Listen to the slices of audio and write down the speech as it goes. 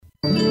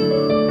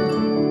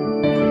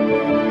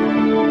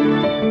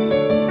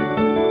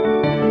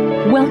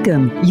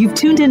Welcome. You've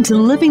tuned into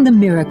Living the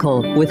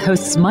Miracle with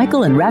hosts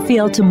Michael and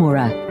Raphaelle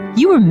Tamura.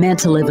 You were meant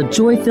to live a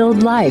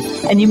joy-filled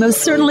life, and you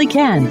most certainly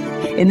can.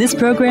 In this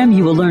program,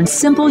 you will learn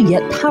simple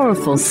yet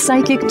powerful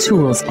psychic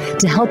tools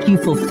to help you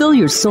fulfill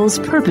your soul's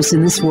purpose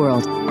in this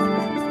world.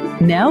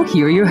 Now,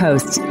 here are your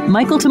hosts,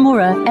 Michael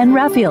Tamura and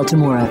Raphaelle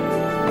Tamura.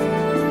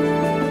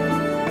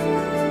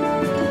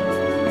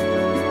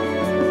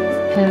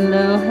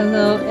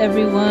 Hello,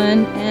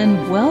 everyone,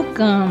 and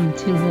welcome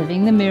to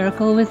Living the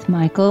Miracle with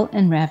Michael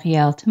and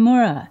Raphaelle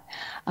Tamura.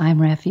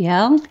 I'm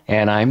Raphaelle.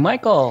 And I'm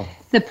Michael.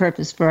 The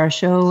purpose for our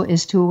show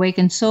is to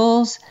awaken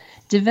souls,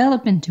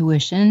 develop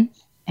intuition,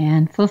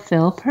 and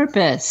fulfill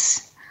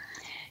purpose.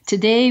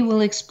 Today,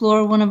 we'll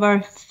explore one of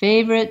our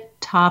favorite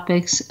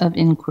topics of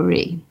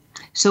inquiry.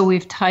 So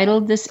we've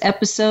titled this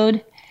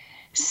episode,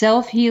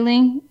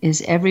 Self-Healing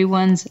is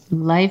Everyone's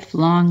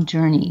Lifelong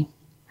Journey.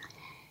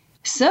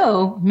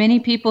 So, many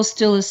people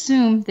still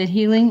assume that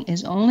healing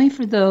is only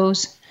for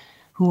those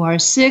who are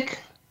sick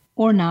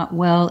or not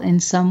well in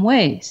some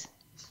ways.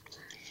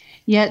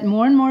 Yet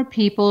more and more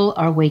people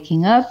are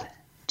waking up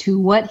to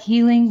what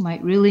healing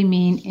might really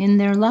mean in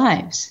their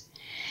lives.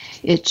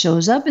 It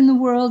shows up in the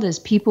world as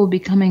people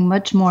becoming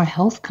much more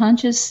health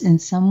conscious in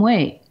some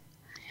way.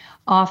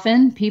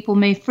 Often, people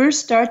may first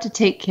start to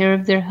take care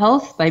of their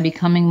health by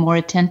becoming more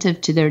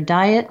attentive to their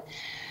diet,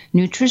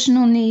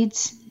 nutritional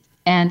needs,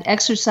 and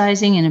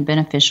exercising in a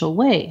beneficial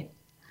way.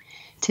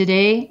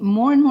 Today,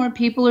 more and more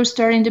people are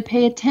starting to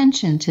pay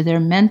attention to their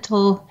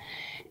mental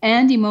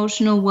and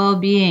emotional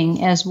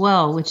well-being as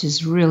well, which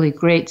is really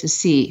great to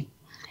see.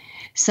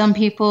 Some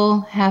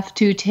people have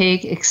to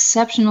take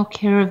exceptional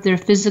care of their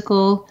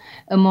physical,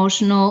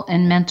 emotional,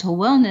 and mental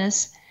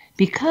wellness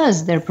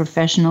because their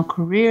professional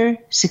career,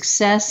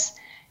 success,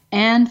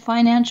 and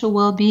financial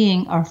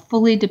well-being are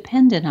fully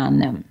dependent on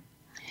them,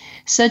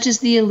 such as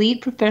the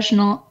elite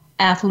professional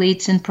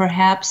athletes and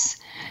perhaps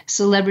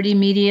celebrity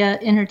media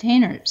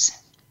entertainers.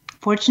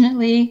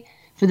 Fortunately,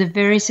 for the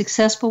very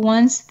successful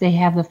ones, they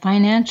have the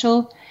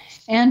financial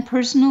and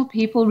personal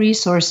people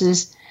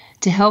resources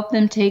to help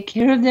them take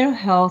care of their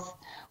health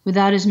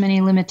without as many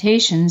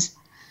limitations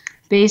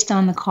based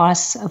on the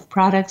costs of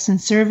products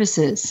and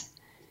services.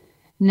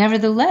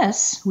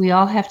 Nevertheless, we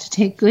all have to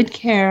take good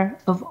care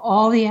of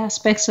all the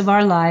aspects of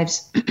our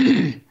lives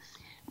in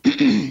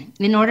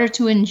order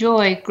to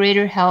enjoy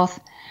greater health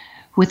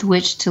with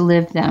which to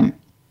live them.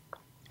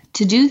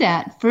 To do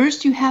that,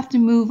 first you have to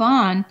move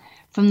on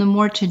from the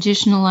more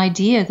traditional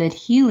idea that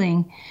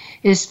healing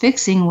is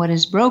fixing what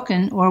is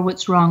broken or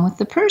what's wrong with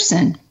the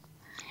person.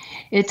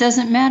 It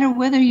doesn't matter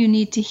whether you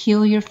need to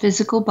heal your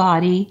physical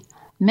body,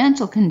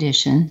 mental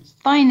condition,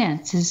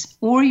 finances,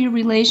 or your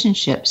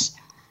relationships.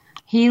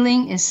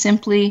 Healing is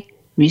simply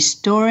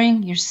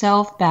restoring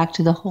yourself back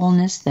to the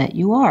wholeness that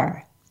you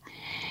are.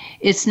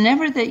 It's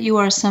never that you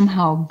are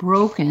somehow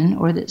broken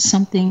or that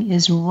something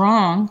is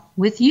wrong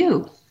with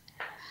you.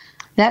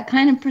 That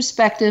kind of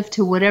perspective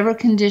to whatever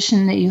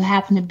condition that you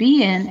happen to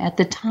be in at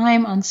the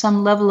time on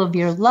some level of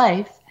your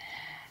life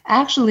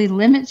actually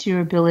limits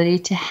your ability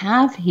to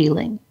have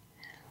healing.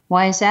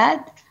 Why is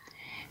that?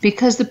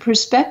 Because the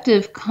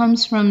perspective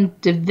comes from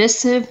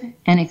divisive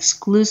and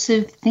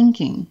exclusive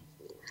thinking.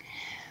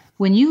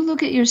 When you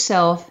look at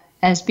yourself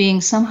as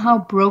being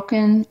somehow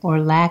broken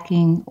or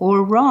lacking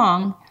or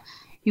wrong,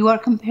 you are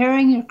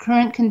comparing your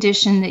current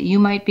condition that you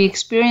might be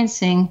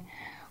experiencing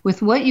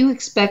with what you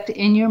expect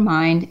in your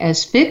mind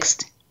as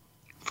fixed,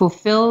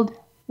 fulfilled,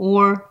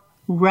 or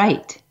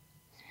right.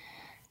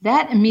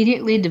 That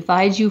immediately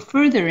divides you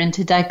further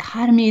into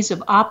dichotomies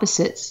of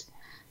opposites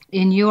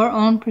in your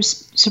own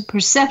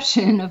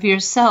perception of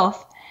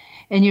yourself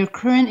and your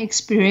current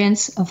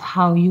experience of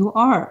how you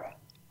are.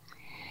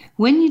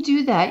 When you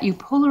do that, you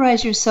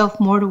polarize yourself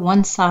more to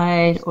one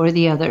side or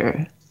the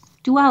other.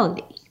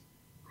 Duality.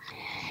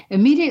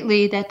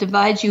 Immediately, that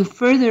divides you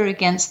further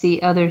against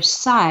the other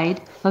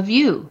side of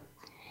you.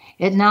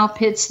 It now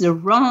pits the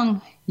wrong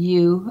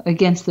you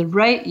against the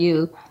right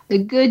you, the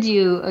good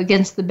you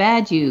against the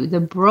bad you,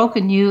 the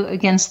broken you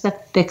against the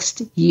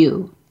fixed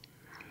you.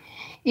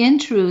 In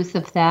truth,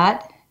 none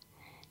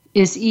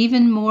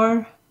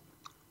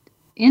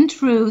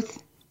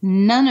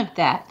of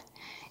that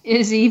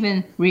is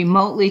even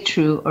remotely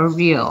true or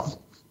real.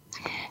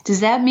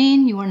 Does that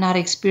mean you are not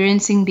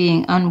experiencing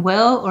being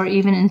unwell or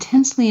even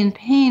intensely in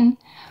pain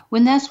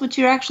when that's what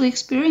you're actually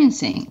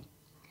experiencing?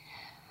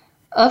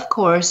 Of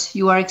course,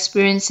 you are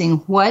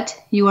experiencing what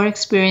you are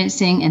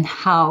experiencing and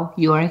how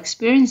you are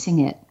experiencing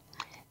it.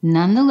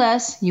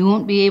 Nonetheless, you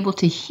won't be able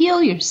to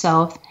heal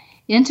yourself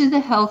into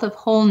the health of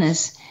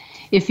wholeness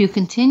if you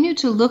continue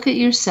to look at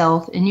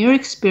yourself and your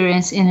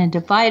experience in a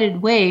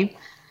divided way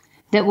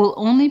that will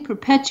only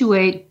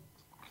perpetuate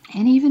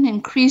and even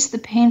increase the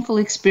painful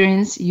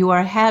experience you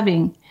are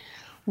having,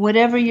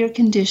 whatever your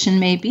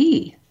condition may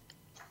be.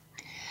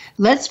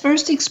 Let's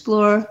first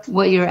explore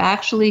what you're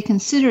actually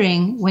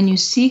considering when you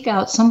seek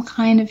out some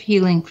kind of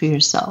healing for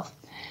yourself.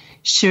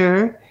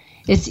 Sure,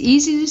 it's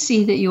easy to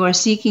see that you are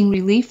seeking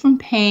relief from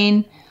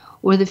pain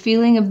or the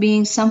feeling of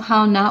being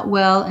somehow not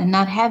well and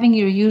not having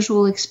your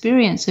usual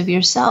experience of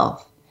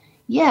yourself.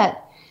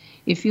 Yet,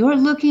 if you're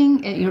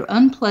looking at your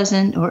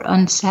unpleasant or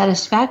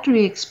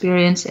unsatisfactory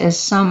experience as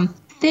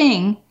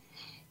something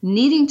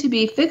needing to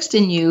be fixed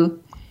in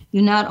you,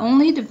 you not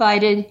only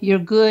divided your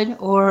good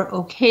or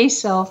okay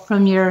self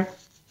from your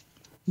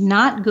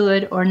not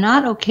good or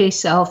not okay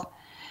self,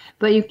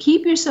 but you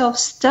keep yourself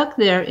stuck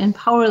there in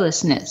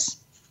powerlessness.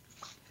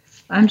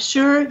 I'm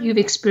sure you've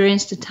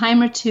experienced a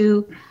time or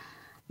two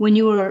when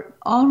you were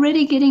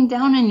already getting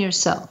down on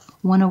yourself,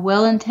 when a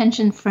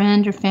well-intentioned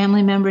friend or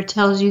family member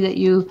tells you that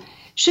you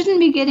shouldn't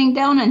be getting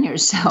down on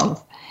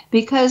yourself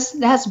because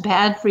that's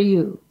bad for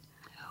you.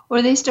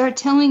 Or they start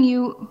telling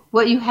you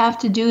what you have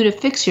to do to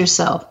fix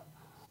yourself.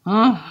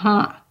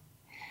 Thanks,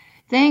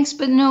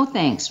 but no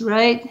thanks,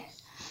 right?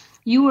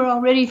 You were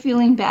already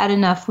feeling bad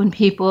enough when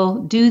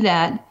people do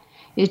that.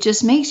 It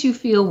just makes you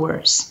feel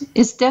worse.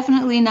 It's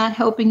definitely not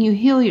helping you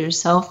heal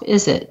yourself,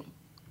 is it?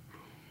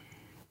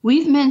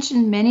 We've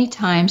mentioned many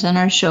times on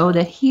our show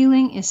that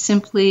healing is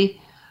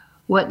simply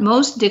what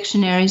most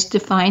dictionaries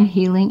define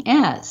healing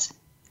as,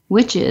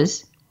 which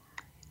is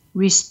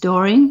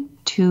restoring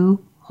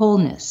to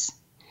wholeness.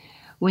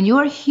 When you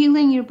are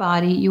healing your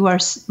body, you are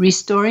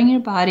restoring your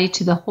body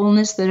to the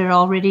wholeness that it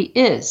already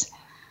is,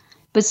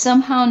 but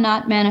somehow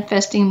not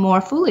manifesting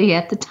more fully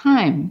at the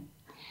time.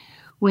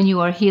 When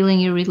you are healing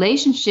your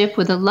relationship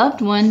with a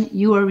loved one,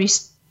 you are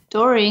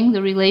restoring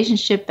the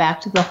relationship back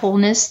to the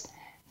wholeness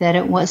that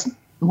it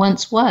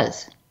once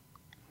was.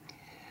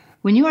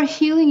 When you are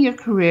healing your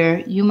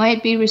career, you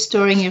might be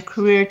restoring your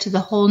career to the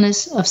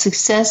wholeness of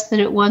success that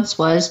it once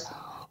was,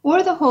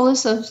 or the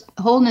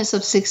wholeness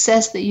of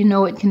success that you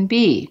know it can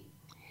be.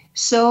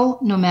 So,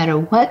 no matter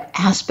what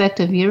aspect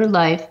of your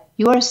life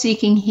you are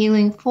seeking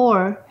healing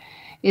for,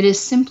 it is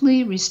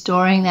simply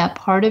restoring that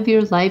part of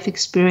your life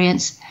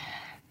experience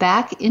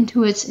back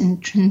into its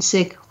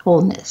intrinsic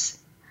wholeness.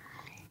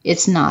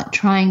 It's not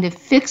trying to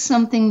fix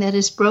something that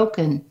is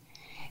broken.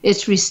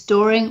 It's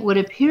restoring what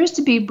appears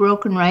to be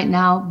broken right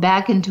now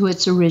back into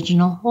its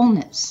original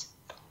wholeness.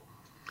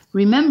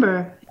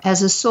 Remember,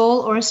 as a soul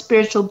or a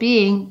spiritual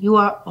being, you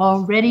are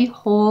already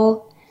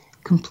whole,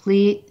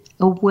 complete,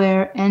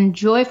 aware, and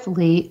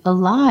joyfully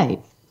alive.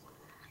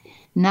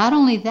 Not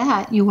only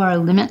that, you are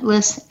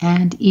limitless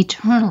and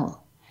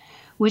eternal,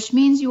 which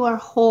means you are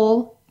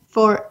whole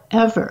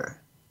forever.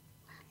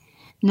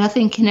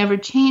 Nothing can ever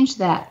change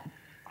that.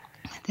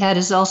 That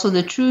is also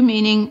the true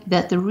meaning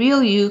that the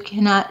real you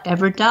cannot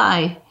ever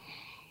die,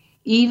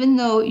 even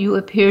though you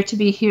appear to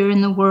be here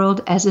in the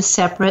world as a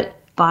separate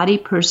body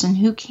person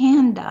who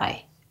can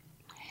die.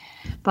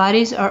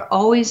 Bodies are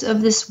always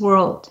of this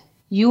world.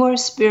 You are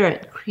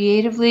spirit,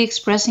 creatively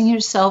expressing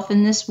yourself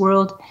in this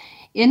world,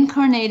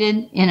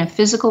 incarnated in a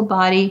physical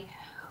body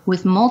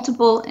with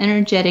multiple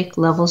energetic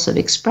levels of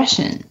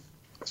expression.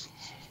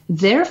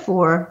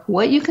 Therefore,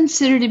 what you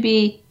consider to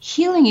be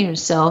healing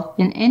yourself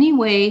in any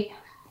way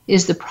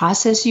is the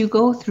process you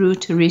go through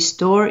to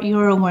restore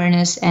your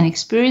awareness and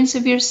experience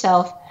of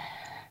yourself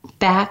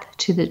back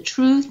to the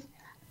truth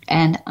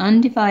and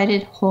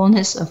undivided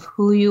wholeness of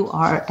who you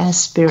are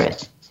as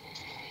spirit.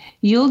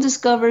 You'll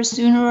discover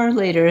sooner or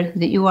later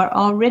that you are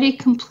already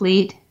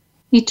complete,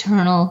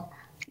 eternal,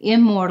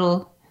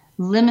 immortal,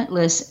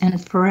 limitless,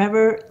 and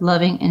forever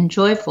loving and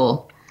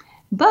joyful.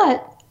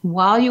 But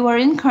while you are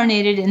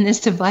incarnated in this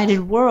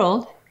divided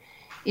world,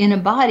 in a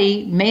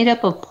body made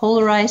up of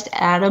polarized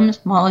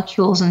atoms,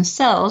 molecules, and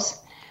cells,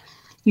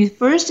 you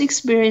first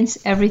experience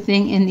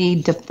everything in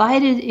the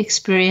divided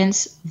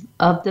experience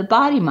of the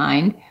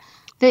body-mind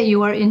that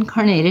you are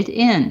incarnated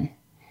in.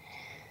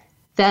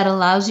 That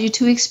allows you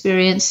to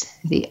experience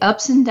the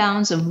ups and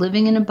downs of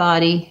living in a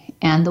body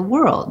and the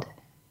world.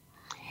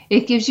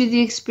 It gives you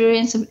the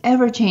experience of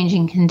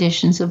ever-changing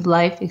conditions of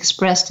life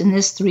expressed in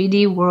this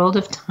 3D world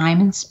of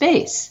time and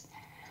space.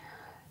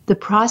 The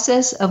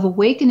process of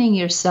awakening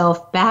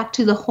yourself back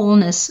to the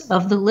wholeness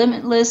of the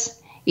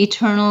limitless,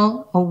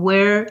 eternal,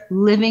 aware,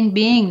 living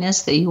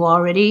beingness that you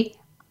already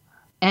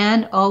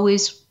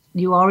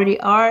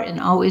are and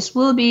always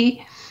will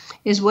be,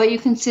 is what you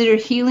consider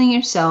healing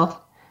yourself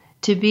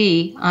to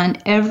be on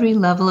every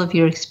level of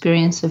your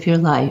experience of your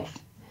life.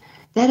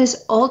 That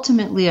is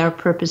ultimately our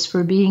purpose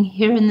for being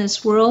here in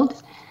this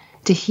world,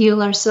 to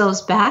heal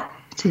ourselves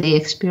back to the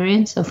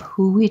experience of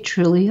who we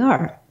truly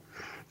are.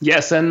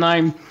 Yes, and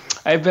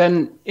I've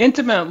been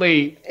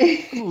intimately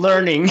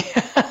learning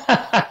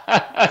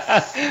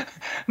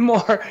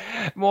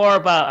more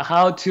about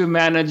how to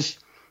manage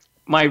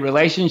my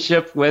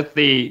relationship with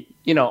the,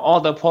 all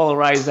the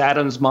polarized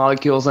atoms,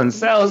 molecules, and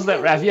cells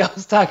that Raphaelle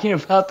was talking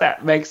about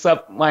that makes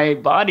up my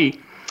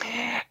body.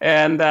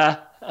 And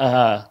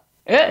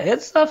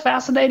it's a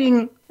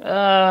fascinating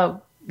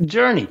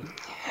journey.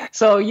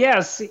 So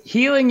yes,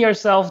 healing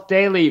yourself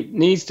daily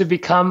needs to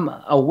become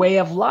a way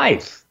of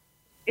life.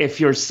 If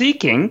you're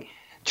seeking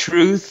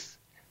truth,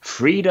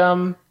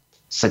 freedom,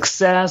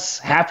 success,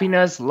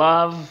 happiness,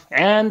 love,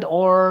 and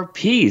or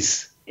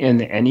peace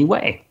in any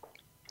way.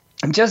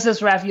 Just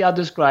as Raphaelle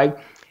described,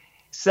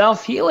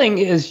 self-healing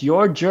is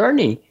your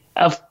journey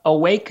of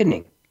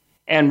awakening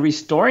and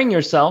restoring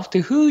yourself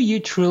to who you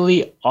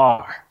truly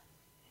are.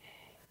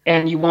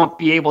 And you won't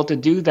be able to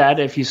do that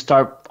if you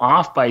start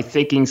off by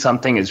thinking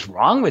something is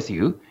wrong with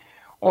you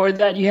or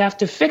that you have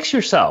to fix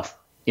yourself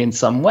in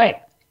some way.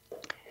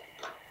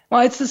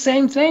 Well, it's the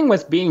same thing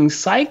with being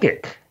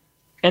psychic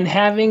and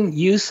having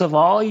use of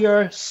all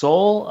your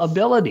soul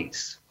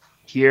abilities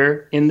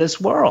here in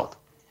this world.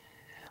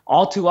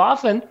 All too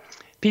often,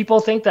 people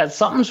think that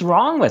something's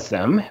wrong with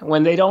them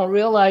when they don't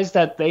realize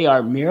that they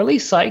are merely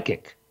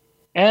psychic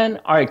and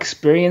are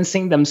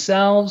experiencing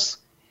themselves,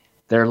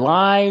 their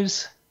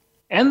lives,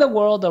 and the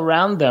world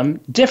around them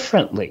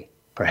differently,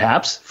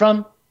 perhaps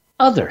from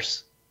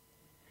others.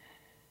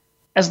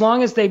 As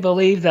long as they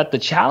believe that the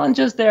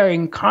challenges they're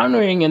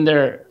encountering in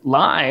their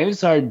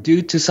lives are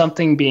due to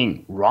something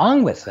being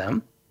wrong with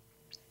them,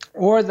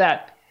 or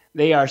that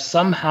they are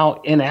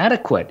somehow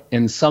inadequate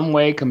in some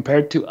way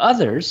compared to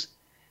others,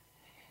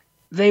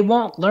 they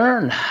won't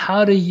learn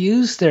how to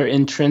use their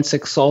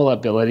intrinsic soul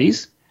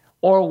abilities,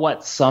 or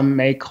what some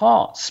may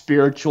call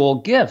spiritual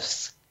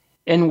gifts,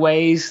 in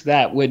ways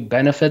that would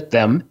benefit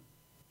them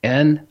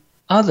and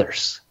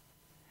others.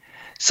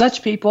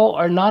 Such people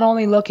are not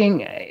only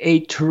looking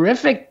a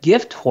terrific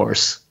gift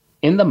horse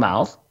in the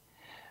mouth,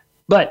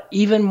 but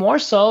even more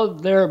so,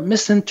 they're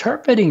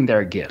misinterpreting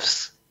their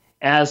gifts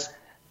as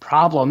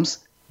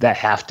problems that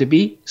have to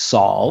be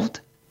solved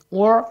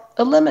or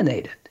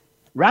eliminated,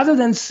 rather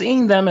than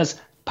seeing them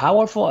as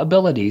powerful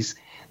abilities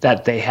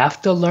that they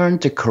have to learn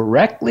to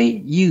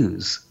correctly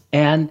use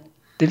and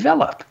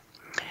develop.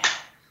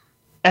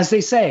 As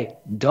they say,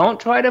 don't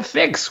try to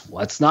fix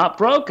what's not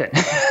broken.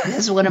 This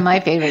is one of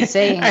my favorite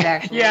sayings,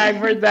 actually. Yeah, I've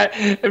heard that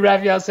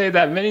Raphaelle say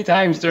that many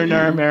times during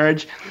our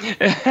marriage.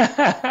 and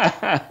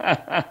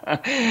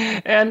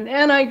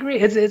I agree.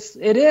 It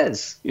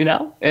is, you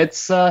know.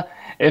 It's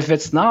if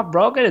it's not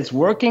broken, it's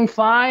working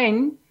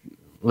fine.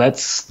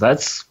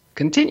 Let's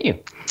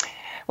continue.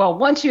 Well,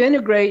 once you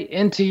integrate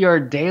into your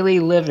daily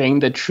living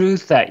the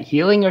truth that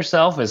healing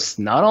yourself is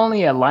not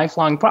only a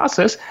lifelong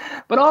process,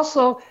 but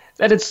also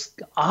that it's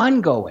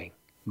ongoing,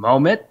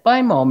 moment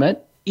by moment,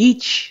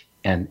 each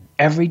and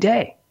every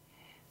day.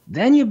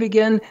 Then you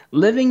begin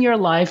living your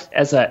life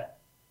as a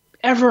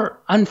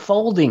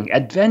ever-unfolding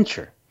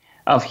adventure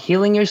of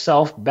healing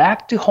yourself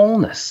back to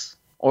wholeness,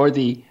 or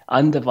the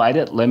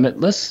undivided,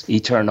 limitless,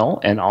 eternal,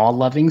 and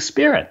all-loving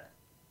spirit.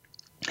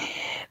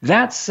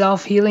 That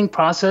self-healing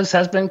process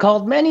has been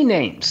called many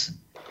names,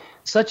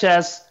 such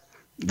as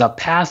the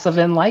path of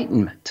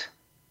enlightenment,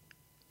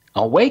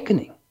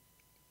 awakening,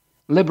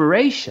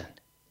 liberation,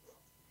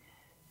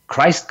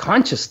 Christ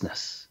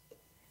consciousness,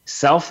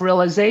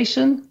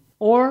 self-realization,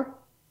 or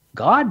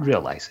God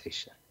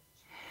realization.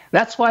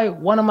 That's why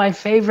one of my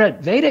favorite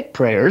Vedic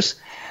prayers,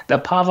 the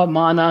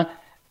Pavamana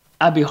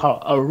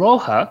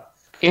Abhiroha,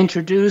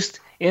 introduced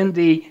in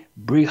the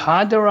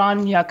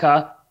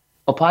Brihadaranyaka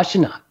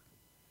Upashana.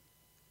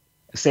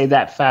 Say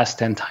that fast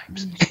 10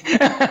 times.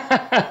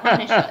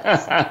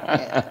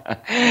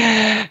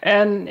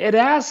 And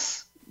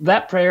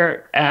that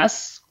prayer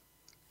asks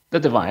the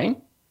divine,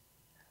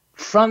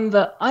 from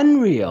the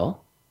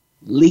unreal,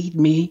 lead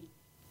me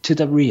to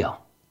the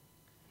real.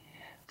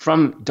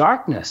 From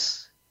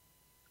darkness,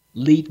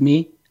 lead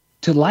me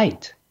to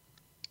light.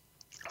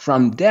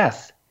 From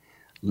death,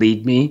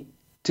 lead me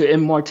to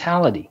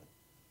immortality.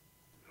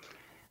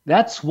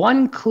 That's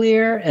one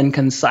clear and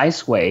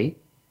concise way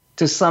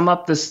to sum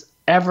up this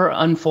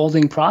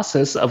ever-unfolding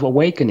process of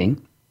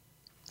awakening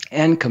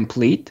and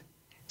complete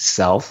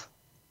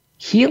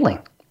self-healing.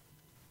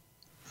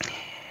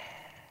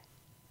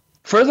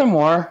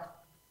 Furthermore,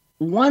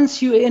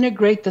 once you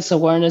integrate this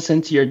awareness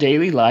into your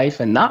daily life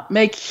and not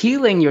make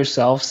healing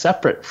yourself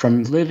separate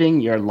from living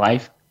your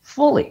life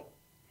fully,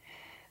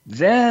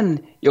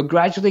 then you'll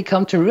gradually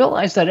come to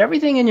realize that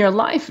everything in your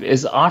life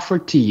is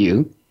offered to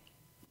you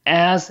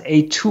as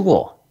a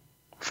tool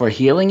for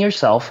healing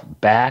yourself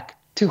back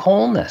to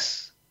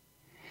wholeness,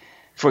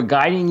 for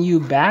guiding you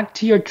back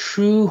to your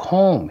true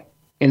home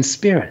in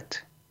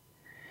spirit.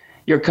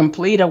 Your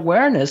complete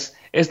awareness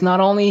is not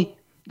only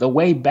the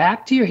way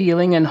back to your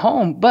healing and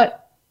home,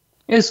 but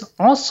is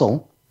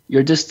also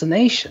your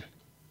destination.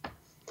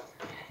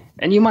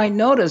 And you might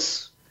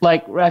notice,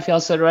 like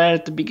Raphaelle said right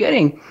at the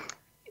beginning,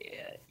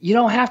 you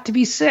don't have to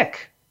be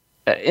sick.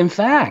 In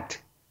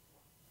fact,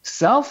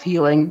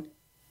 self-healing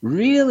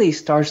really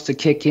starts to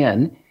kick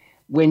in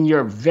when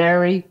you're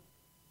very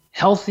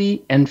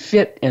healthy and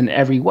fit in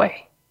every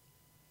way.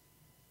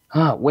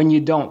 When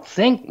you don't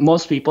think,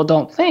 most people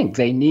don't think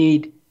they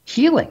need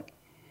healing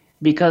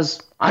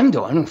because I'm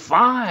doing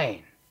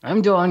fine,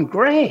 I'm doing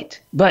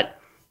great. But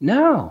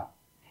no,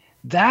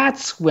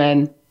 that's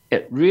when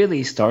it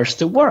really starts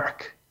to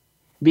work,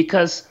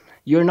 because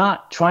you're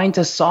not trying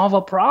to solve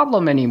a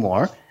problem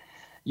anymore.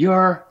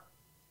 You're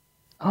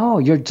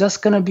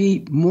just going to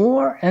be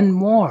more and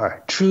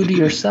more true to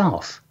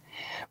yourself,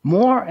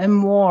 more and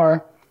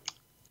more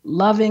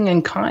loving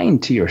and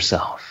kind to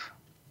yourself,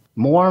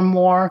 more and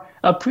more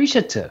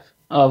appreciative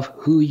of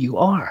who you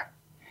are.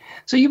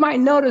 So you might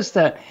notice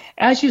that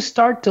as you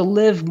start to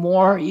live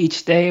more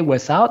each day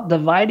without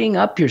dividing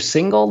up your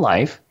single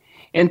life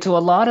into a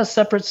lot of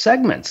separate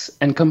segments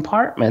and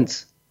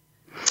compartments,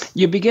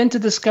 you begin to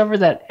discover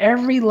that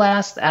every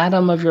last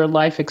atom of your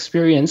life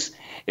experience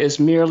is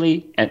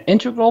merely an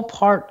integral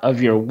part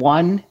of your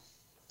one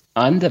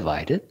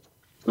undivided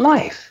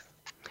life.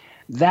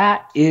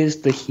 That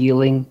is the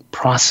healing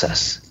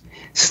process.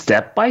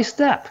 Step by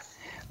step,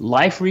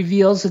 life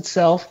reveals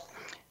itself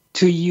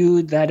to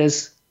you that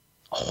is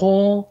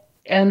whole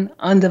and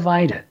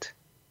undivided.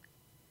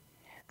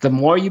 The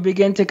more you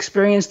begin to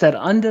experience that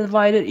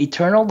undivided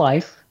eternal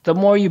life, the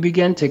more you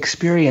begin to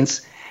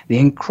experience the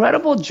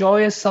incredible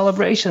joyous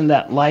celebration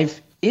that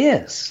life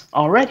is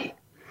already.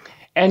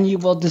 And you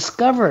will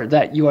discover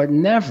that you are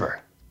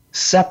never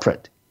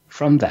separate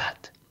from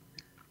that.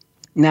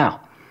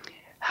 Now,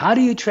 how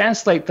do you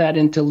translate that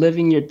into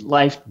living your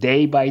life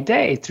day by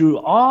day through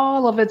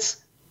all of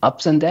its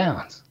ups and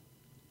downs?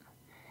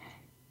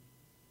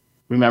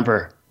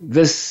 Remember,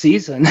 this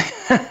season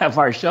of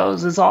our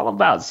shows is all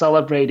about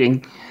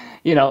celebrating,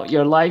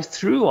 your life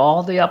through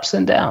all the ups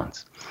and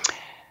downs.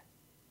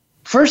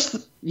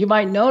 First, you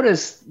might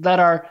notice that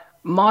our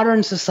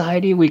modern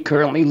society we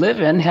currently live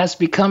in has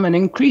become an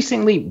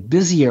increasingly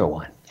busier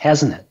one,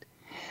 hasn't it?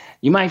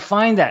 You might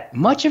find that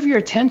much of your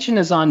attention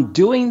is on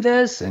doing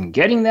this and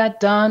getting that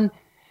done.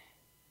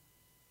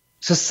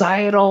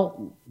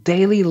 Societal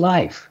daily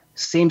life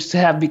seems to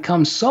have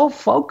become so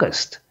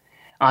focused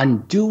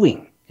on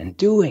doing and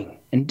doing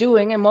and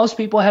doing, and most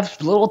people have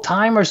little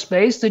time or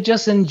space to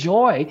just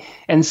enjoy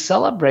and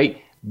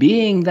celebrate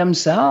being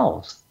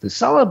themselves, to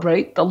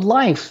celebrate the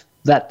life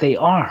that they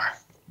are.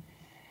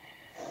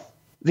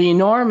 The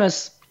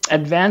enormous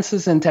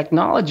advances in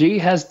technology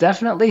has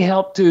definitely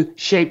helped to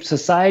shape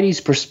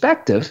society's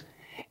perspective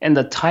and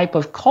the type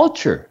of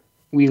culture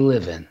we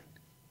live in,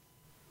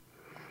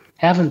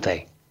 haven't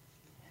they?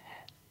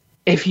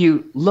 If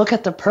you look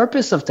at the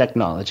purpose of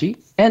technology,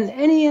 and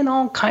any and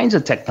all kinds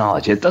of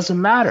technology, it doesn't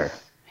matter.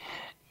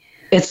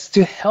 It's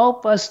to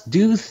help us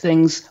do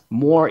things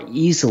more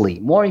easily,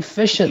 more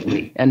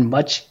efficiently, and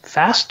much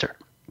faster.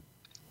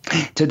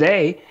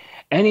 Today,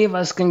 any of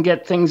us can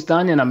get things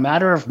done in a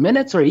matter of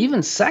minutes or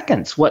even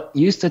seconds, what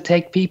used to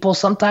take people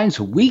sometimes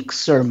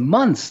weeks or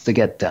months to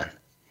get done.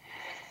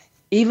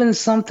 Even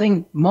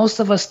something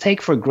most of us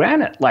take for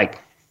granted, like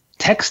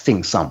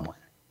texting someone.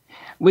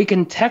 We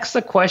can text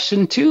a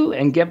question to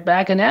and get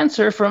back an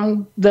answer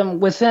from them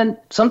within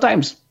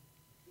sometimes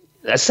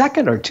a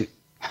second or two.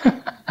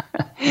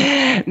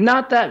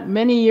 Not that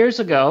many years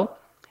ago,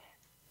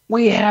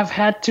 we have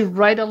had to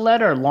write a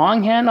letter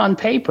longhand on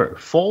paper,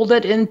 fold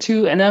it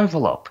into an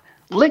envelope,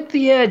 lick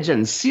the edge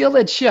and seal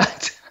it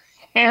shut,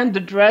 hand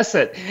address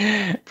it,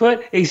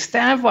 put a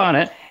stamp on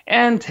it,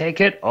 and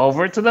take it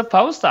over to the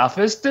post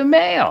office to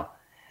mail.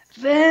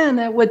 Then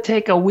it would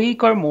take a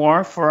week or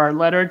more for our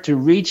letter to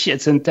reach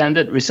its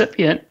intended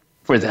recipient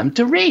for them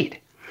to read.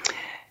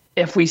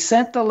 If we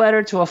sent the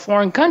letter to a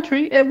foreign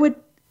country, it would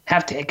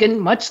have taken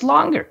much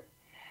longer.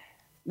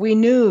 We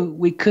knew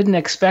we couldn't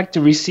expect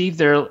to receive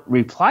their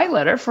reply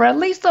letter for at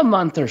least a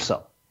month or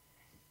so.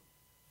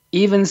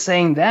 Even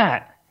saying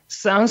that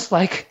sounds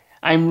like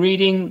I'm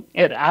reading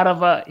it out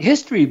of a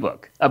history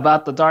book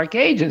about the Dark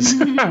Ages.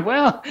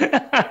 Well,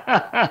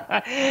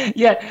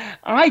 yet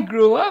I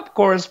grew up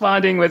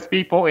corresponding with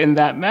people in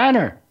that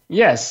manner.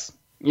 Yes.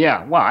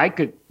 Yeah, well, I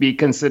could be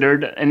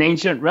considered an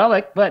ancient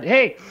relic, but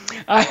hey,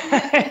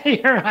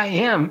 here I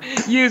am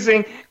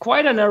using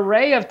quite an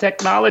array of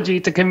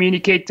technology to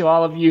communicate to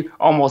all of you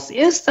almost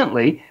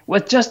instantly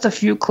with just a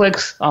few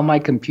clicks on my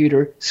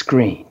computer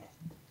screen.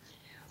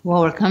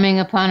 Well, we're coming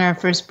upon our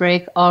first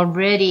break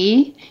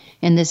already,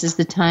 and this is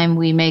the time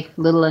we make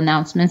little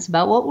announcements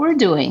about what we're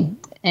doing.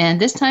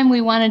 And this time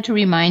we wanted to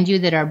remind you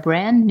that our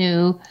brand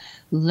new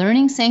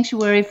Learning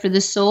Sanctuary for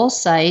the Soul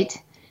site,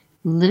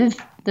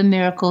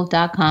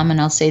 livethemiracle.com,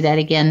 and I'll say that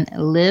again,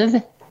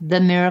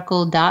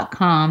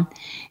 livethemiracle.com,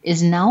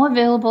 is now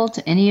available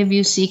to any of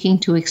you seeking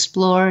to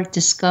explore,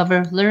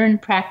 discover, learn,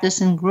 practice,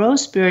 and grow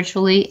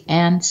spiritually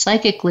and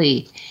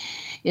psychically.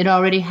 It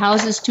already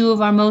houses 2 of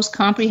our most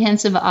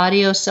comprehensive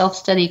audio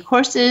self-study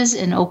courses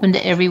and open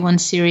to everyone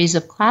series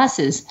of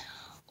classes.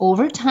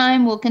 Over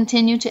time, we'll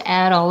continue to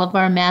add all of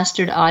our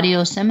mastered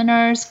audio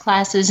seminars,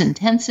 classes,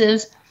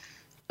 intensives,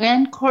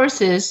 and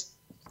courses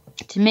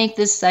to make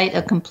this site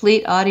a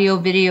complete audio,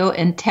 video,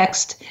 and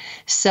text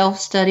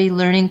self-study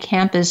learning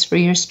campus for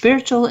your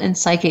spiritual and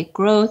psychic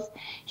growth,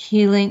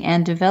 healing,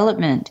 and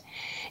development.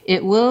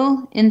 It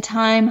will, in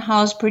time,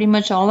 house pretty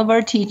much all of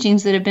our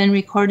teachings that have been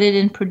recorded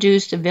and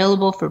produced,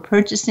 available for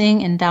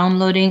purchasing and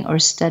downloading or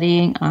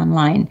studying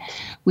online.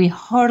 We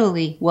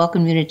heartily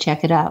welcome you to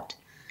check it out.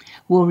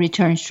 We'll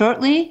return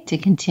shortly to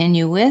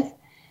continue with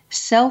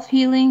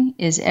Self-Healing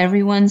is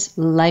Everyone's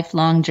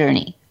Lifelong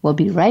Journey. We'll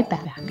be right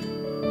back.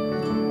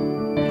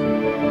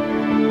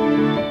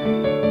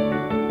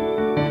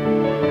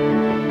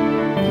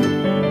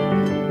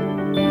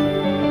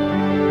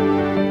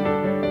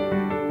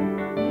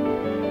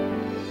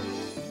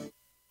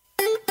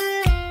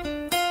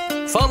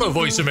 Follow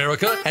Voice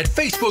America at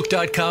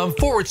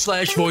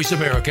facebook.com/Voice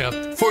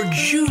America for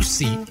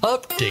juicy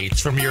updates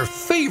from your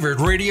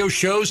favorite radio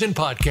shows and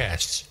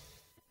podcasts.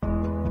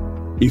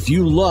 If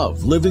you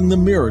love Living the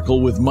Miracle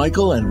with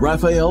Michael and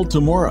Raphaelle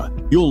Tamura,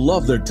 you'll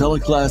love their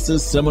teleclasses,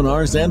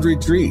 seminars, and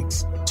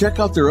retreats. Check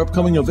out their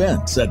upcoming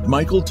events at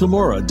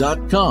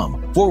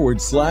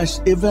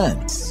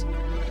michaeltamura.com/events.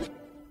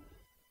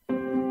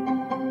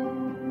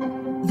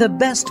 The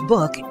best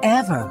book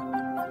ever.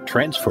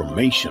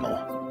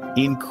 Transformational.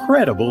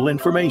 Incredible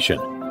information.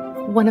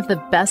 One of the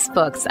best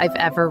books I've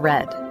ever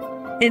read.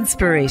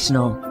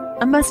 Inspirational.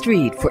 A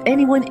must-read for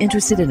anyone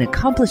interested in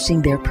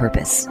accomplishing their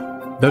purpose.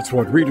 That's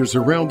what readers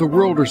around the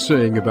world are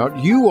saying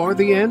about You Are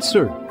the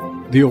Answer,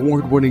 the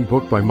award-winning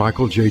book by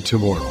Michael J.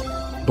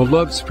 Tamura,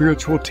 beloved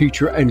spiritual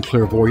teacher and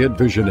clairvoyant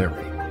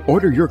visionary.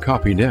 Order your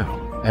copy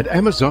now at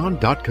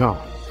Amazon.com.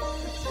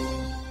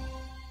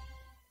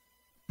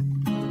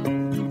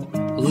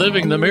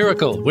 Living the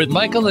Miracle with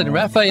Michael and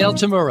Raphaelle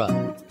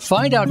Tamura.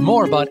 Find out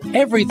more about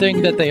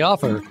everything that they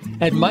offer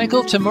at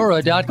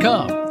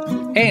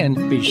michaeltamura.com.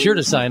 And be sure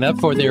to sign up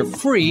for their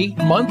free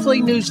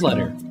monthly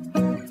newsletter.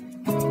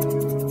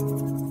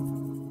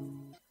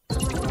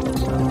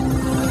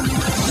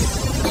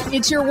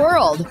 It's your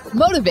world.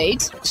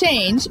 Motivate,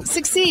 change,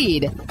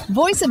 succeed.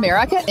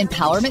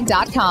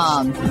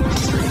 VoiceAmericaEmpowerment.com.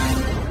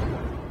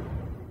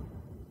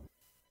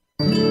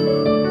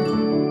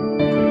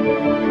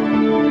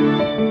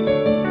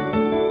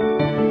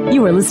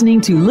 You are listening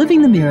to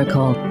Living the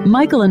Miracle.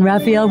 Michael and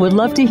Raphaelle would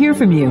love to hear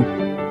from you.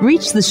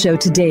 Reach the show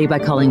today by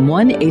calling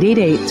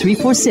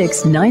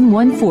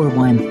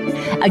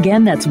 1-888-346-9141.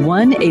 Again, that's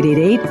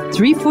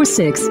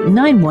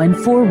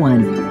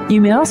 1-888-346-9141.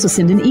 You may also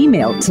send an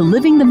email to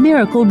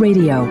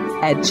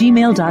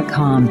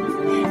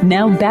livingthemiracleradio@gmail.com.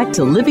 Now back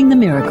to Living the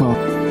Miracle.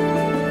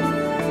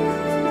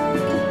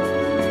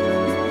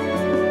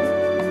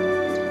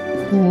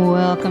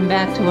 Welcome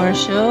back to our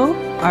show.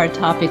 Our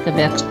topic of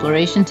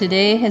exploration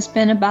today has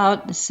been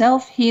about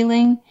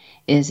self-healing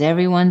is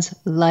everyone's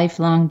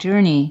lifelong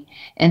journey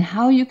and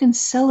how you can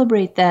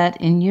celebrate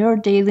that in your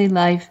daily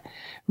life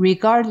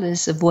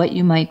regardless of what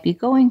you might be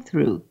going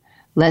through.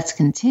 Let's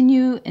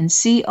continue and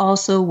see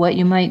also what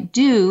you might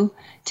do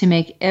to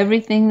make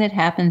everything that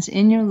happens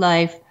in your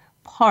life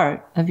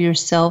part of your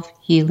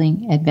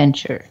self-healing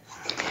adventure.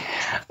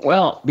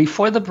 Well,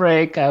 before the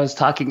break, I was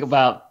talking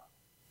about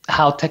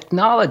how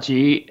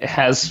technology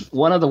has,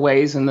 one of the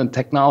ways in the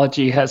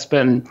technology has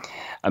been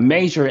a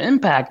major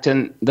impact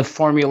in the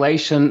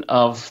formulation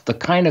of the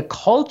kind of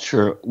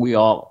culture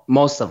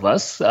most of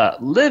us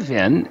live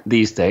in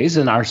these days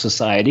in our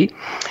society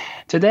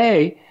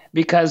today,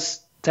 because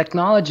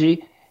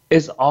technology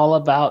is all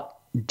about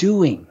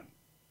doing,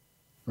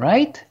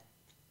 right?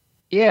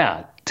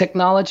 Yeah,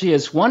 technology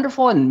is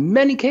wonderful in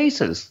many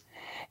cases,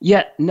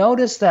 yet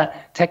notice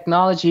that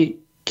technology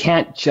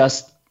can't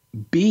just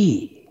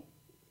be.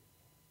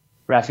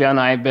 Raphaelle and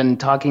I have been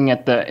talking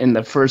in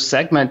the first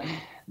segment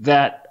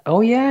that,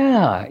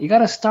 you got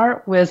to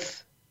start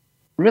with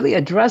really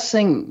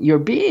addressing your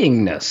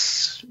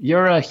beingness.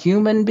 You're a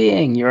human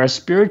being. You're a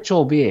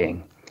spiritual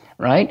being,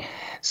 right?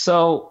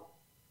 So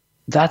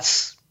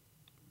that's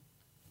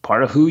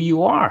part of who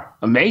you are,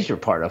 a major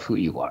part of who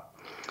you are.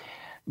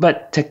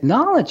 But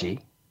technology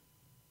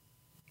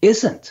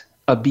isn't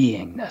a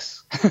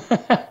beingness.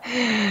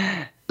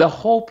 The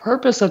whole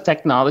purpose of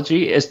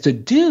technology is to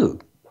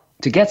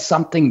get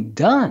something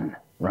done,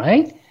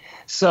 right?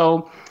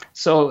 So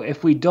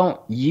if we don't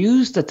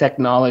use the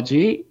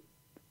technology,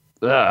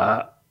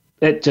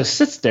 it just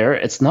sits there.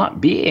 It's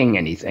not being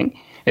anything.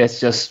 It's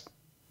just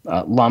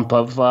a lump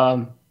of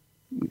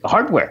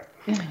hardware.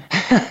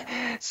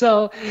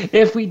 So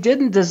if we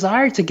didn't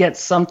desire to get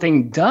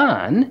something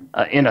done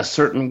in a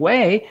certain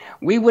way,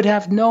 we would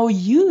have no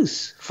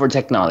use for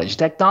technology.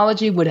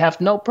 Technology would have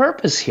no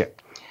purpose here.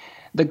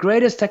 The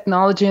greatest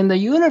technology in the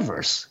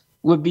universe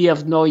would be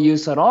of no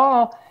use at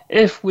all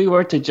if we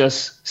were to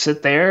just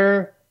sit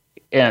there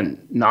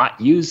and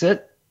not use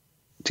it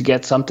to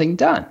get something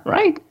done,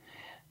 right?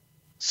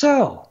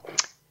 So,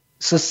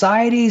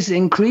 society's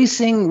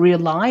increasing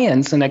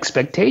reliance and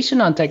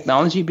expectation on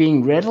technology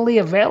being readily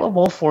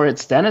available for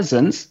its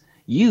denizens'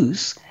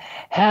 use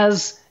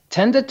has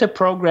tended to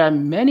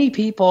program many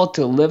people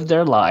to live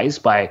their lives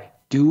by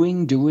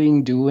doing,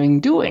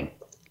 the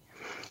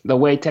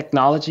way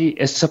technology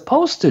is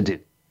supposed to do.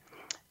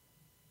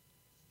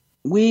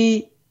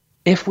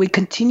 If we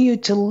continue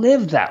to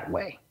live that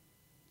way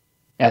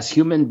as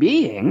human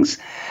beings,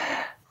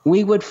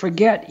 we would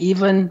forget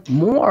even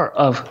more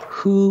of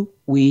who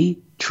we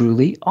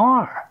truly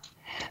are.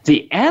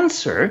 The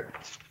answer,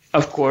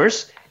 of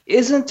course,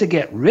 isn't to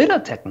get rid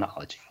of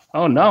technology.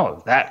 Oh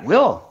no, that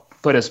will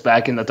put us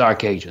back in the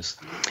dark ages.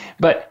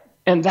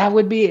 And that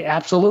would be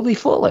absolutely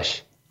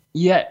foolish.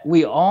 Yet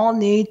we all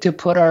need to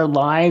put our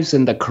lives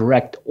in the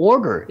correct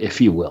order,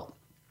 if you will.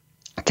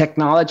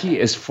 Technology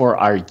is for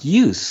our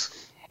use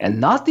and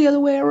not the other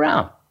way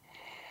around.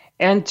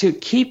 And to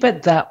keep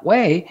it that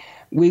way,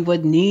 we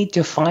would need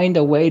to find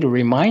a way to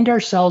remind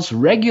ourselves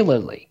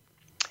regularly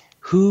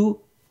who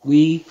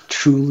we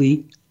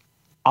truly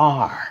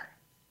are.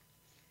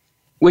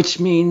 Which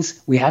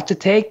means we have to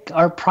take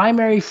our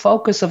primary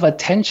focus of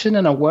attention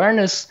and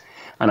awareness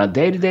on a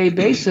day-to-day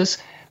basis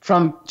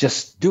from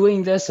just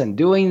doing this and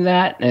doing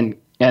that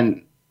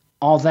and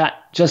all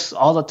that just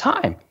all the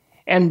time,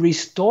 and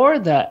restore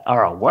that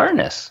our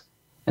awareness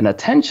and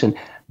attention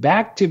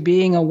back to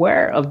being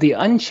aware of the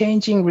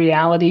unchanging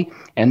reality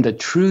and the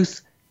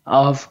truth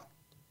of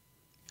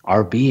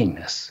our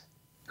beingness,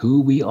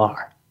 who we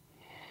are.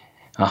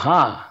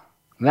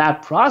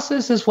 That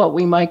process is what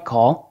we might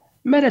call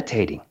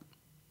meditating.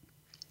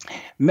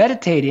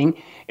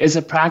 Meditating is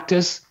a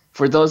practice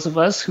for those of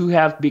us who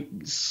have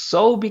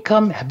so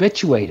become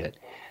habituated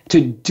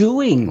to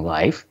doing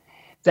life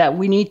that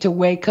we need to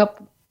wake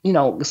up,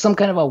 some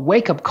kind of a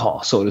wake-up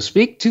call, so to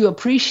speak, to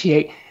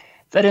appreciate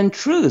that in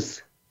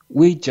truth,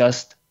 we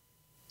just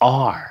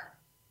are.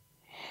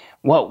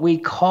 What we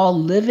call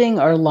living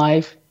our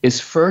life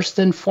is first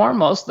and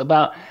foremost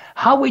about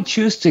how we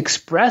choose to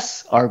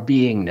express our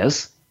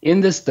beingness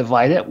in this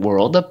divided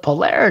world of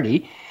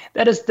polarity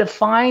that is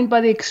defined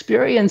by the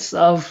experience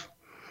of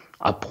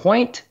a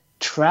point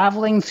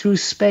traveling through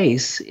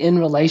space in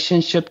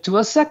relationship to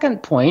a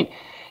second point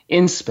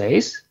in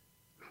space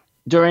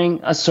during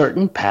a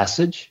certain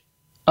passage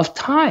of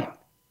time.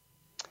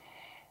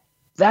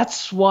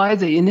 That's why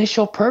the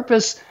initial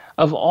purpose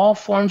of all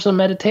forms of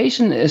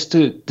meditation is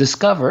to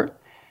discover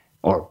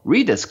or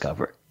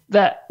rediscover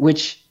that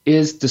which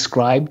is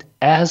described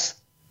as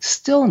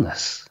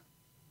stillness,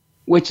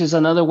 which is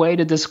another way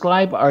to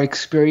describe our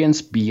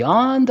experience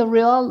beyond the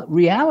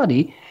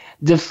reality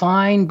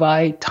defined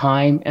by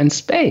time and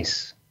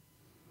space.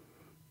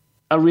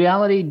 A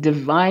reality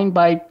defined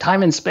by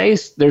time and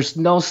space, there's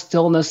no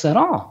stillness at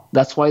all.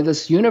 That's why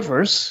this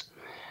universe,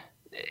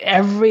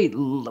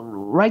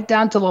 right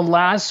down to the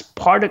last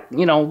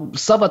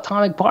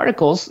subatomic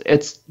particles,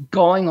 it's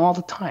going all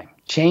the time,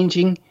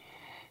 changing,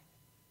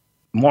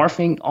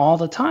 morphing all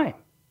the time.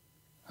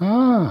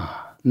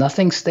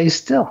 Nothing stays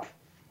still.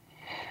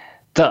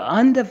 The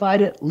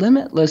undivided,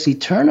 limitless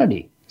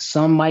eternity,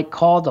 some might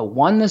call the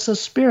oneness of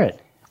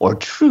spirit, or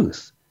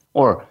truth,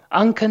 or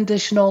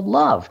unconditional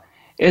love,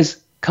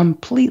 is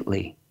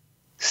completely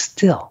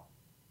still.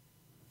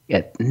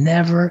 It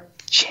never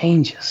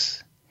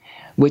changes,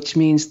 which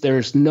means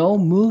there's no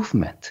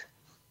movement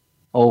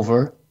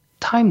over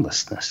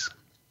timelessness.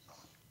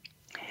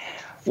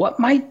 What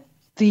might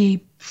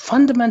the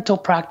fundamental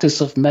practice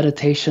of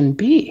meditation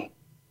be,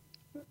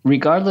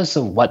 regardless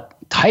of what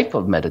type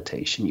of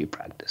meditation you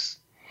practice?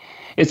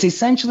 It's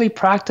essentially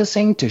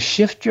practicing to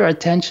shift your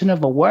attention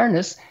of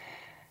awareness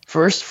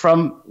first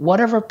from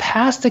whatever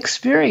past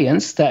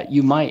experience that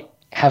you might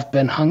have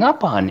been hung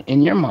up on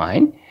in your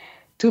mind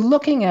to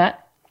looking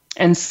at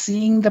and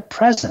seeing the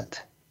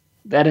present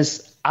that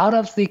is out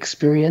of the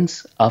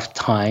experience of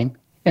time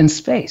and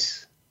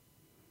space.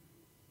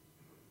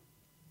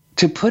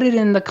 To put it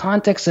in the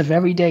context of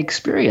everyday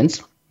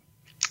experience,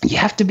 you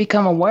have to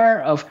become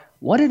aware of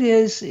what it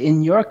is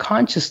in your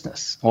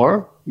consciousness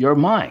or your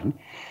mind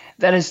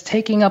that is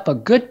taking up a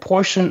good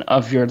portion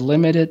of your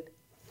limitless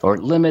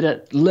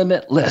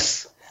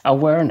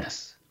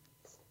awareness.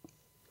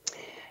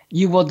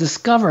 You will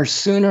discover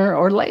sooner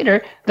or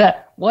later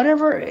that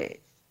whatever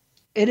it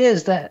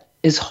is that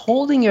is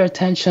holding your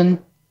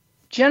attention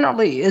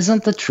generally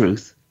isn't the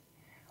truth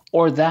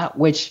or that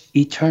which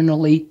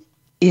eternally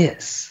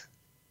is.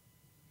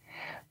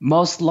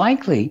 Most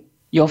likely,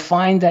 you'll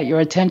find that your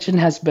attention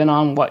has been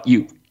on what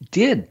you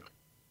did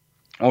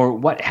or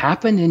what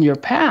happened in your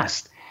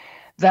past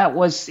that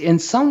was in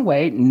some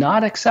way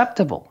not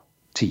acceptable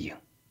to you.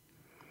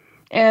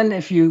 And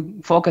if you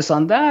focus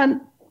on that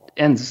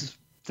and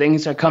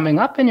things are coming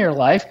up in your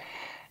life,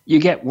 you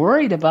get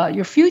worried about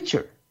your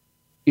future.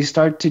 You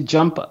start to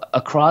jump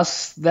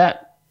across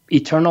that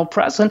eternal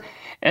present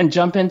and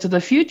jump into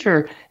the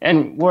future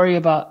and worry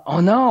about, oh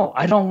no,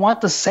 I don't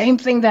want the same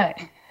thing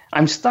that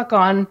I'm stuck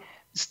on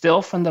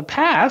still from the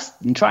past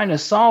and trying to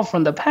solve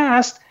from the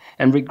past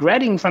and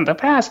regretting from the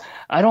past.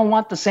 I don't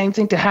want the same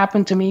thing to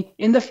happen to me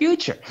in the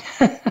future.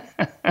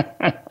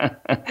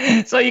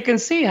 So you can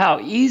see how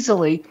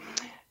easily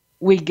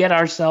we get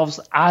ourselves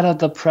out of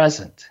the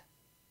present,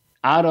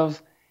 out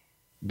of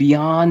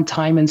beyond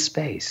time and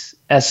space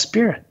as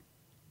spirit.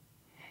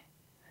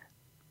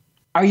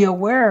 Are you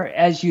aware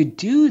as you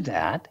do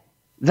that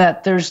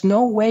there's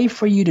no way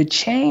for you to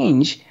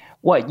change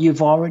what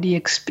you've already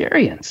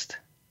experienced?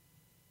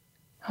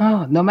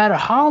 No matter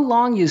how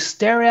long you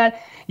stare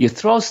at, you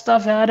throw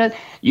stuff at it,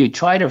 you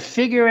try to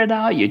figure it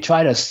out, you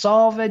try to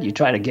solve it, you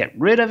try to get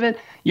rid of it,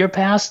 your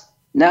past,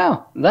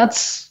 no,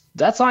 that's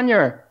on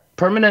your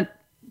permanent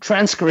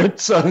transcript,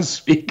 so to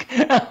speak.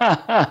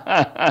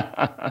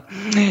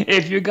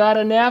 If you got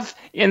an F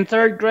in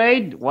third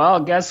grade,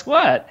 well, guess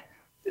what?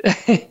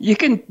 You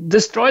can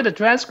destroy the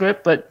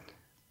transcript, but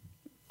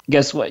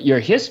guess what? Your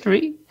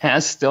history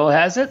still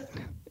has it.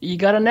 You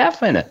got an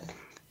F in it.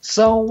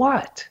 So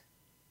what?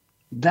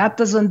 That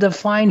doesn't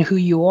define who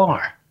you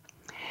are.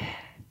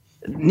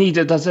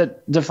 neither does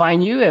it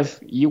define you if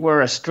you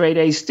were a straight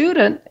A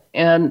student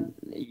and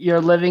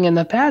you're living in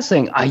the past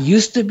saying, I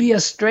used to be a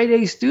straight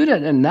A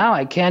student and now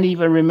I can't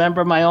even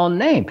remember my own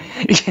name.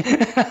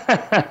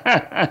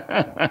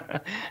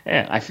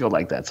 Yeah, I feel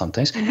like that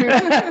sometimes.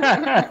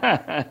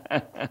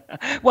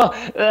 Well,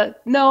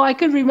 no, I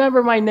could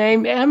remember my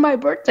name and my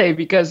birthday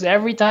because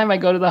every time I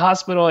go to the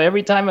hospital,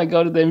 every time I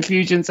go to the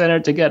infusion center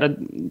to get a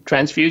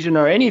transfusion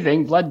or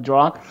anything, blood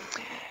draw,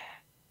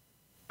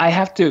 I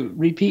have to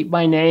repeat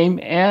my name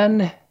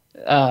and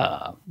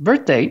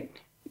birthday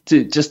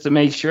just to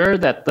make sure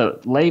that the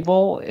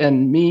label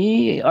and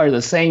me are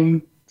the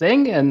same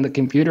thing and the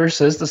computer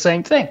says the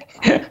same thing,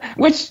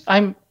 which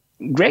I'm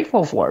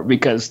grateful for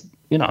because,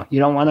 you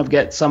don't want to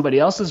get somebody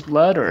else's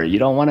blood or you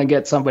don't want to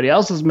get somebody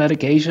else's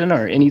medication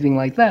or anything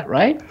like that,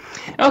 right?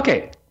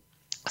 Okay,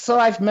 so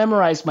I've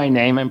memorized my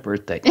name and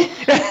birthday.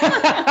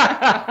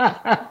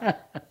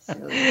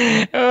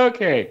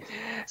 Okay,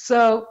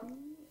 so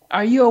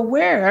are you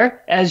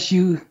aware as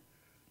you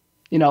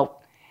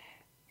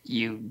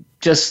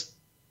just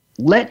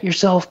let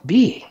yourself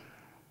be,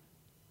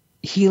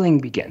 healing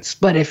begins.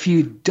 But if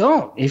you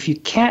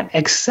can't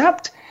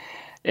accept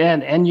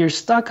and you're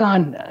stuck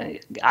on,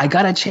 I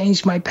got to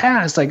change my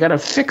past, I got to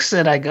fix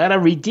it, I got to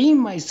redeem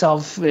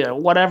myself,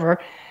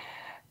 whatever.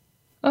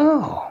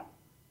 Oh,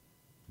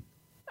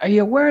 are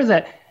you aware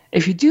that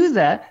if you do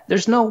that,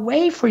 there's no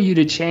way for you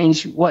to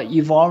change what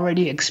you've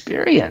already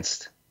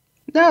experienced?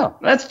 No,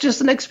 that's just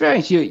an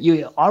experience.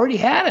 You already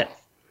had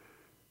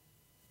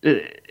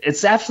it.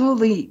 It's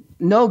absolutely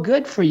no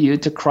good for you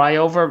to cry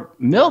over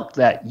milk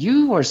that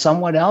you or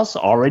someone else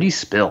already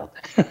spilled,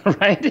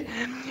 right?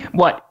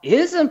 What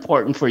is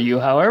important for you,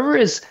 however,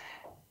 is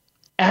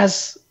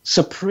as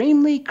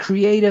supremely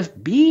creative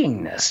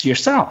beingness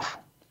yourself.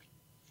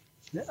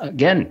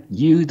 Again,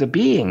 you, the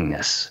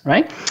beingness,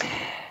 right?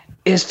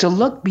 Is to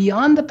look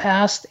beyond the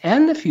past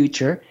and the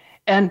future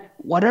and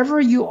whatever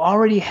you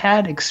already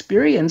had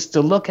experienced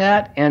to look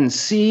at and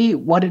see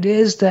what it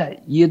is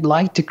that you'd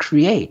like to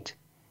create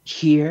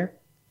here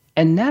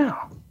and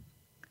now.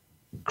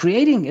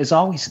 Creating is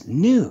always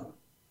new.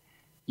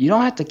 You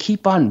don't have to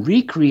keep on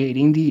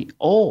recreating the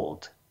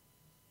old.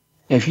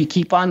 If you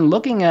keep on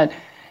looking at,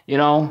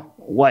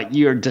 what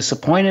you're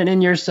disappointed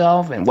in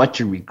yourself and what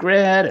you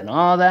regret and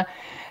all that,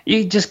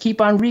 you just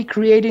keep on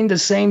recreating the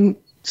same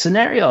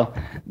scenario.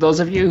 Those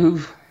of you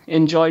who've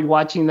enjoyed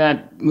watching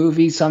that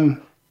movie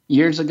some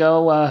years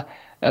ago,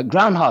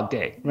 Groundhog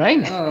Day, right?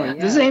 Oh, yeah.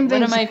 The same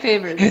thing. One of my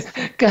favorites.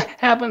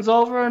 Happens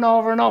over and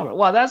over and over.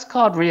 Well, that's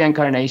called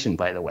reincarnation,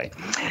 by the way.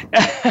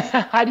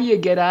 How do you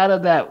get out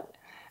of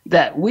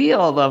that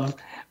wheel of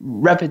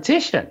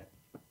repetition?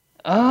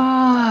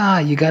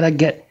 You got to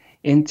get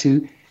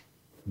into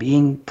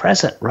being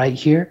present right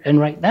here and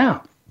right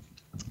now.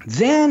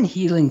 Then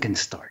healing can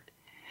start.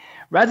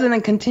 Rather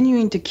than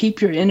continuing to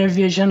keep your inner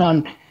vision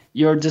on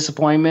your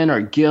disappointment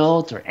or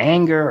guilt or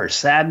anger or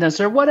sadness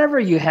or whatever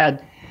you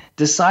had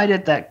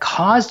decided that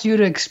caused you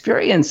to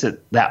experience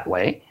it that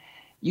way,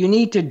 you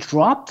need to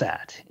drop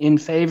that in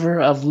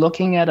favor of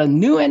looking at a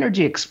new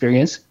energy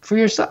experience for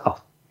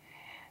yourself.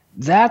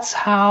 That's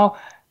how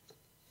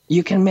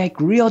you can make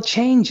real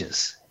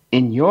changes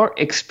in your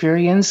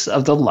experience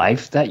of the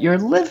life that you're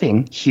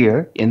living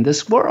here in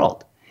this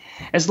world.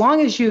 As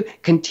long as you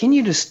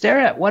continue to stare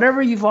at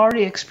whatever you've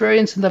already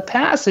experienced in the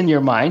past in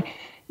your mind,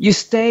 you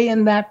stay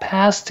in that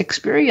past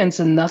experience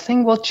and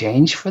nothing will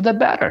change for the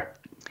better.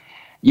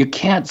 You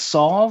can't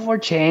solve or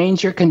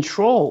change or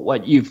control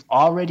what you've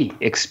already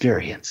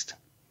experienced.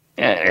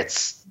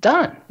 It's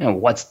done. And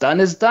what's done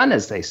is done,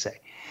 as they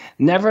say.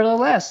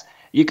 Nevertheless,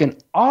 you can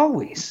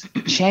always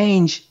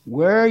change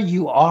where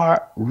you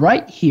are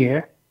right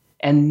here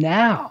and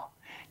now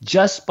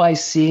just by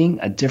seeing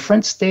a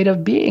different state of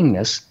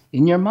beingness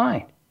in your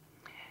mind.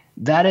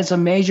 That is a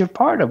major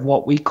part of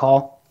what we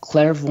call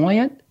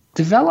clairvoyant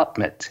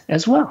development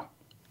as well.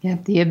 Yeah,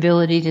 the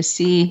ability to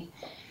see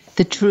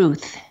the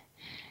truth.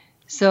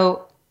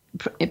 So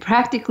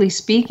practically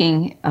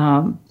speaking,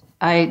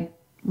 I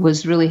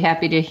was really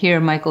happy to hear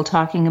Michael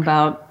talking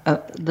about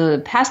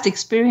the past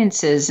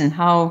experiences and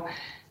how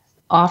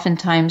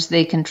oftentimes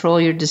they control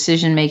your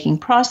decision-making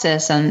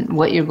process on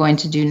what you're going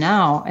to do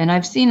now. And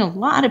I've seen a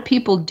lot of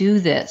people do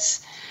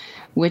this,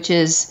 which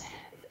is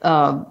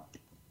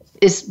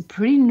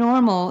pretty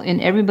normal in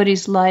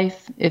everybody's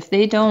life. If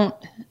they don't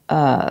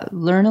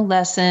learn a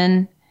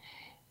lesson,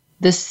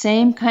 the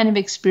same kind of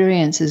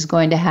experience is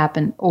going to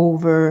happen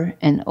over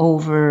and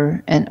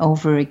over and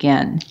over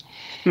again.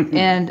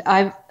 And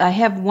I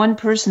have one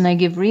person I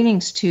give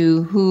readings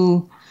to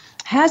who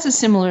has a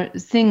similar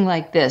thing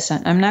like this.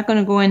 I'm not going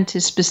to go into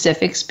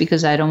specifics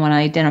because I don't want to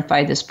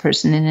identify this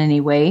person in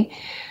any way,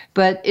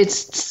 but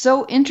it's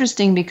so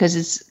interesting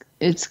because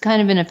it's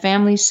kind of in a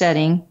family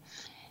setting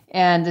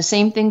and the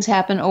same things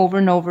happen over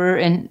and over,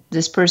 and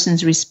this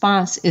person's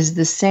response is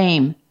the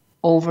same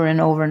over and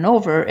over and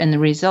over, and the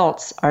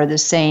results are the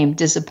same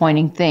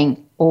disappointing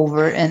thing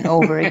over and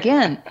over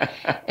again.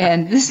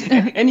 And this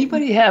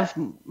anybody have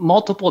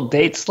multiple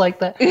dates like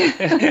that?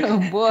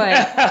 Oh boy.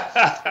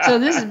 So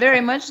this is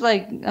very much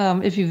like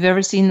if you've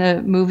ever seen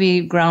the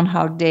movie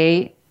Groundhog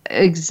Day,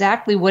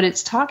 exactly what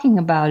it's talking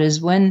about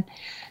is when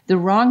the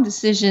wrong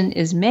decision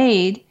is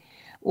made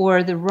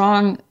or the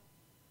wrong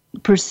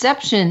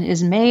perception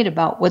is made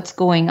about what's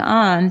going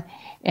on,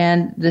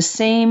 and the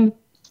same,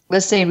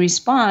 let's say,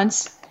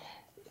 response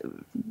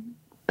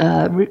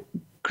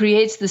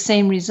creates the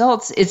same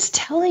results. It's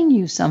telling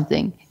you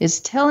something. It's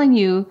telling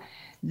you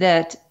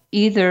that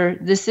either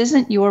this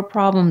isn't your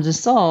problem to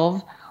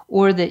solve,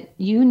 or that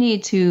you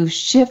need to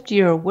shift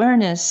your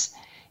awareness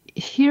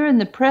here in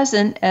the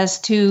present as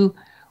to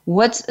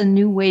what's a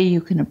new way you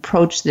can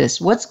approach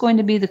this. What's going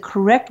to be the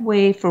correct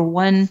way for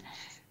one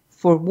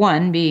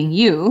being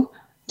you,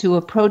 to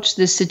approach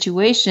this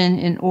situation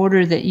in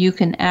order that you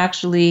can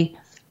actually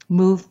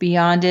move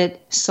beyond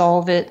it,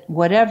 solve it,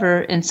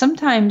 whatever. And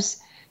sometimes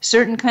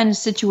certain kind of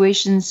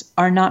situations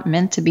are not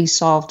meant to be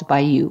solved by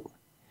you.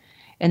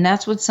 And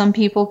that's what some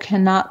people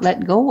cannot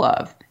let go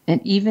of.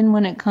 And even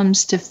when it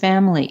comes to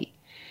family.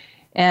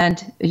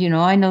 And,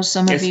 I know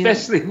some of you...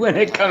 Especially when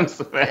it comes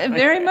to family.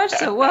 Very much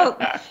so. Well,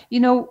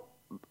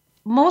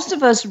 most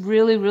of us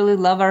really, really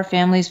love our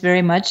families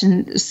very much.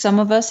 And some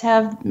of us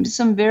have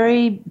some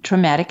very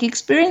traumatic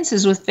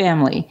experiences with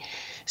family.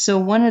 So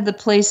one of the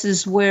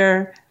places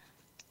where,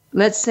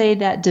 let's say,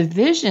 that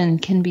division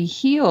can be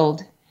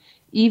healed,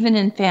 even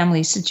in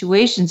family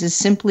situations, is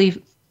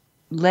simply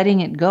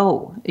letting it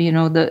go.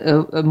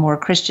 A more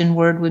Christian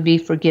word would be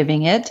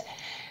forgiving it.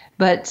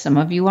 But some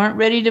of you aren't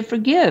ready to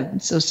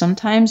forgive. So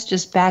sometimes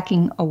just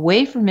backing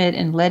away from it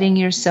and letting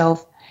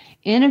yourself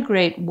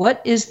integrate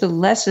what is the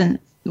lesson.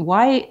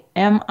 Why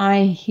am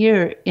I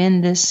here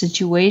in this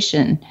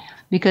situation?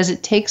 Because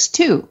it takes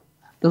two.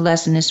 The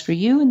lesson is for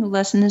you and the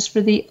lesson is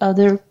for the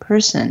other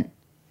person.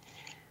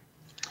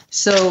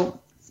 So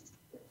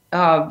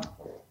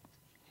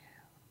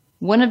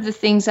one of the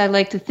things I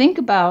like to think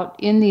about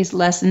in these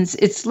lessons,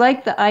 it's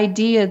like the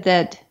idea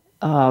that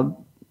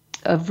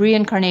of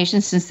reincarnation,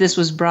 since this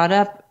was brought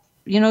up,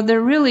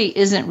 there really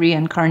isn't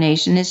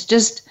reincarnation. It's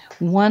just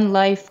one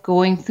life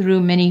going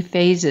through many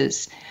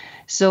phases.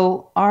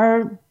 So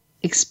our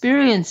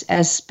experience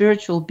as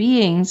spiritual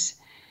beings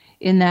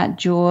in that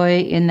joy,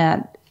 in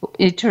that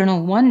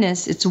eternal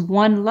oneness, it's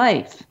one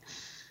life.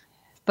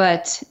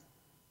 But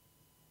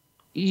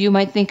you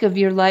might think of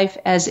your life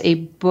as a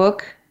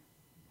book,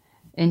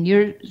 and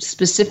your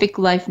specific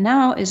life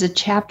now is a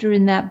chapter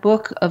in that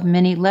book of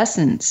many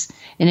lessons.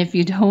 And if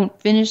you don't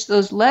finish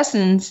those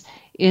lessons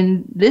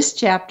in this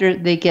chapter,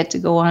 they get to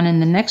go on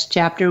in the next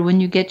chapter when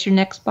you get your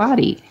next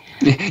body.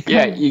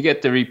 Yeah, you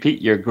get to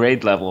repeat your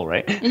grade level,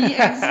 right?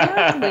 Yeah,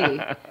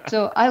 exactly.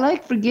 So I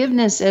like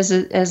forgiveness as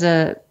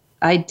a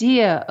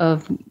idea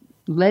of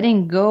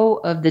letting go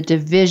of the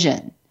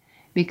division.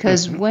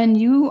 Because when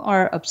you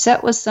are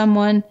upset with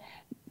someone,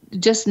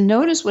 just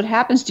notice what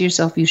happens to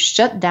yourself. You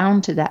shut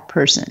down to that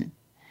person.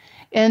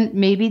 And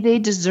maybe they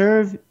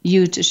deserve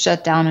you to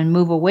shut down and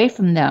move away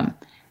from them.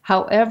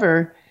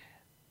 However,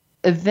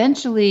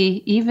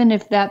 eventually, even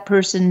if that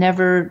person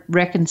never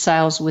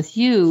reconciles with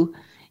you,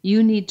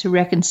 you need to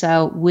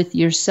reconcile with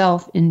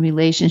yourself in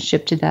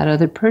relationship to that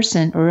other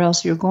person, or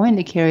else you're going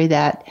to carry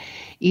that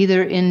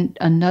either in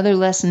another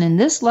lesson in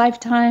this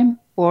lifetime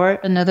or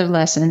another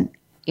lesson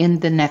in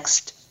the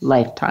next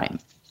lifetime.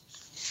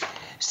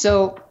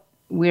 So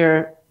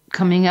we're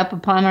coming up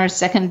upon our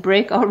second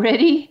break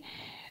already.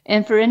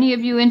 And for any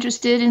of you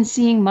interested in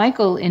seeing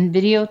Michael in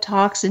video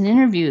talks and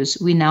interviews,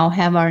 we now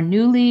have our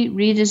newly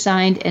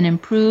redesigned and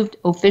improved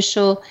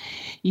official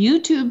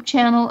YouTube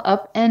channel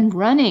up and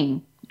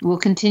running. We'll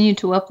continue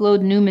to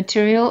upload new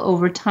material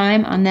over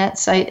time on that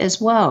site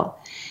as well.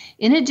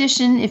 In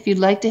addition, if you'd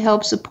like to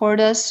help support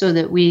us so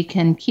that we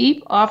can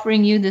keep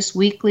offering you this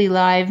weekly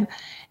live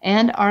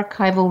and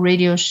archival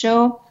radio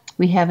show,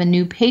 we have a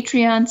new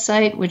Patreon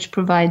site which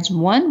provides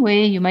one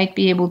way you might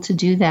be able to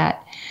do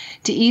that.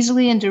 To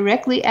easily and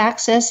directly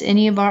access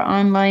any of our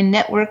online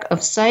network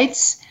of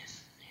sites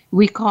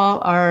we call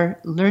our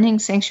Learning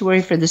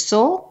Sanctuary for the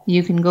Soul,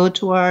 you can go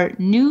to our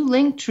new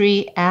link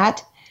tree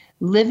at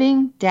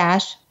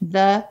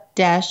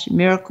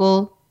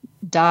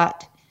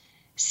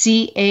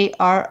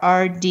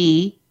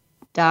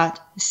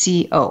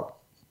living-the-miracle.carrd.co.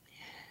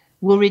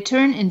 We'll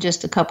return in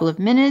just a couple of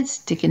minutes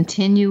to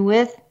continue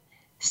with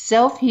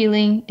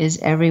Self-Healing is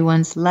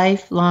Everyone's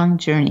Lifelong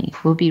Journey.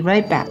 We'll be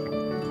right back.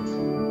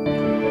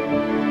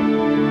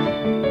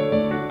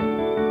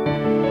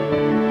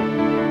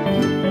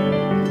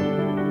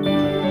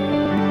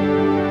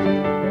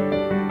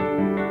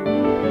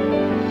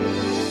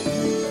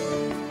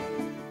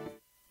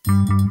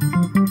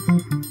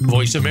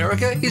 Voice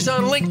America is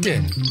on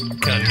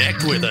LinkedIn.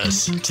 Connect with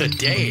us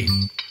today.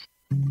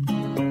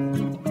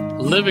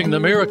 Living the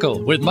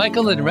Miracle with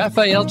Michael and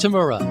Raphaelle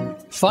Tamura.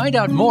 Find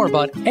out more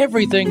about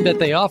everything that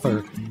they offer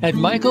at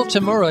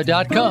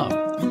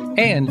michaeltamura.com.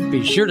 And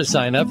be sure to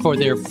sign up for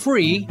their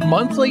free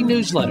monthly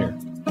newsletter.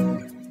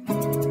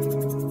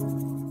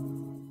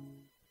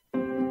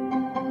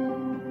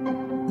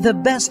 The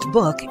best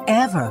book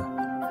ever.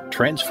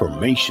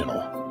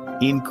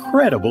 Transformational.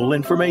 Incredible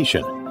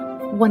information.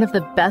 One of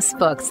the best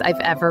books I've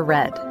ever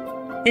read.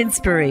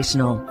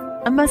 Inspirational.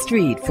 A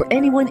must-read for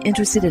anyone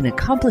interested in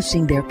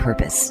accomplishing their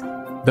purpose.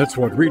 That's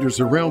what readers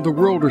around the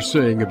world are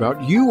saying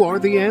about You Are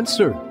the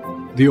Answer,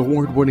 the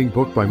award-winning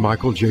book by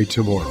Michael J.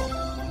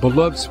 Tamura,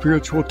 beloved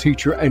spiritual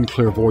teacher and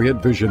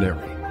clairvoyant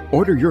visionary.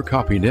 Order your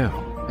copy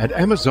now at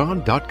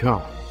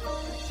Amazon.com.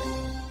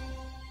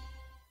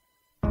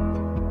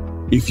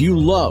 If you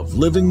love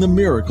Living the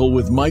Miracle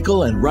with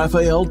Michael and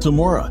Raphaelle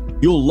Tamura,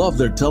 you'll love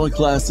their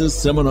teleclasses,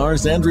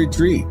 seminars, and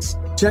retreats.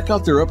 Check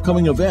out their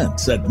upcoming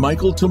events at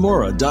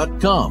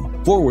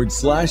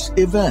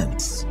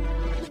michaeltamura.com/events.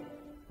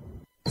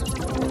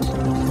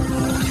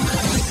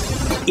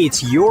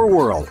 It's your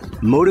world.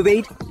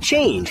 Motivate,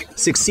 change,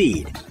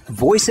 succeed.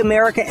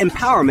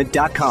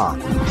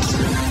 VoiceAmericaEmpowerment.com.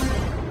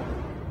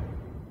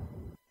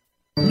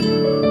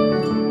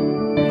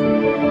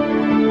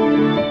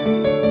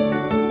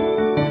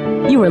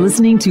 You are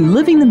listening to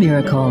Living the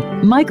Miracle.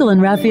 Michael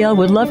and Raphaelle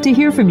would love to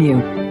hear from you.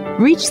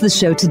 Reach the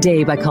show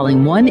today by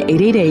calling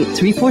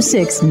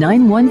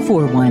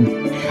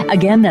 1-888-346-9141.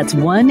 Again, that's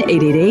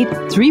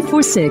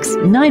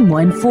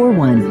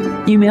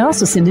 1-888-346-9141. You may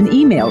also send an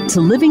email to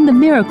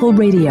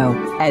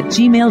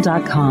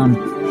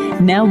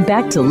livingthemiracleradio@gmail.com. Now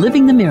back to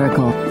Living the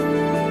Miracle.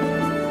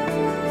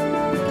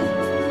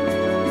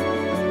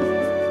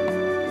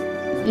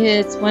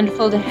 It's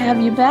wonderful to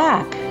have you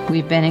back.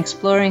 We've been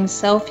exploring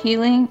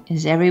self-healing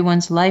is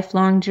everyone's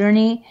lifelong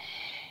journey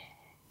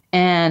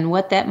and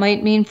what that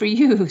might mean for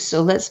you.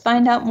 So let's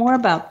find out more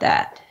about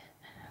that.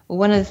 Well,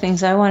 one of the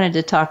things I wanted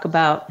to talk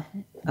about,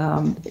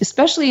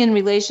 especially in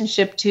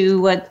relationship to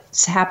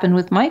what's happened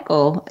with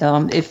Michael,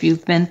 if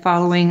you've been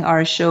following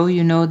our show,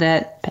 you know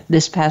that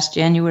this past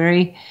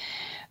January,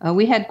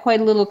 we had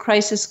quite a little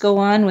crisis go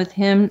on with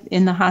him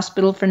in the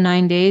hospital for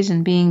 9 days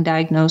and being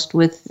diagnosed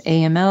with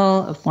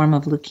AML, a form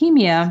of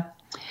leukemia.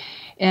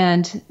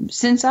 And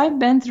since I've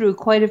been through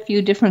quite a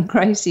few different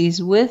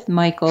crises with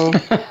Michael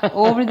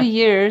over the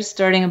years,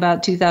 starting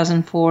about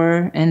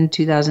 2004 and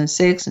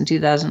 2006 and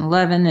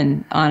 2011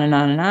 and on and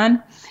on and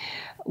on,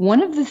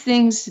 one of the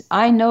things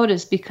I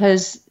noticed,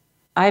 because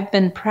I've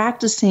been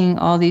practicing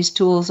all these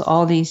tools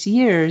all these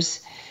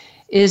years,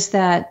 is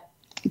that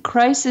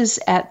crisis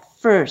at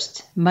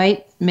first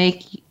might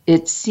make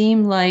it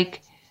seem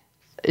like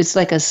it's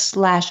like a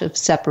slash of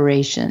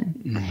separation.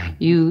 Mm-hmm.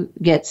 You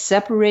get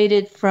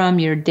separated from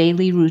your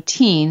daily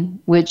routine,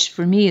 which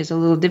for me is a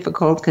little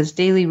difficult because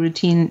daily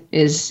routine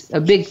is a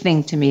big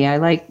thing to me. I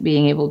like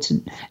being able to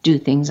do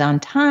things on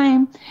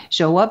time,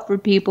 show up for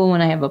people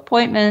when I have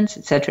appointments,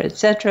 et cetera, et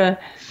cetera.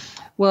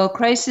 Well,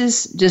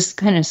 crisis just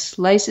kind of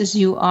slices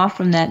you off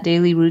from that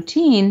daily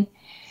routine.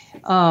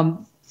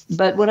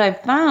 But what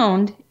I've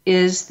found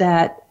is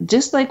that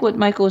just like what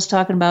Michael was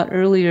talking about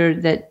earlier,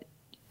 that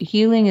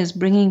healing is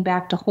bringing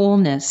back to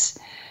wholeness.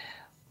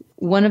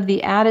 One of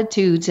the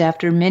attitudes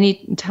after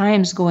many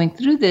times going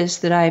through this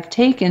that I've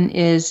taken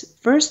is,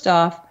 first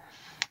off,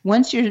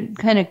 once you're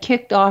kind of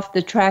kicked off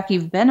the track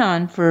you've been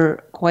on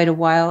for quite a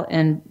while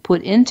and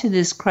put into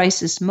this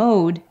crisis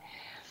mode,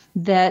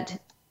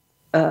 that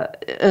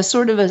a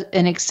sort of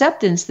an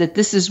acceptance that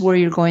this is where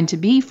you're going to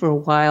be for a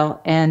while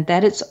and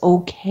that it's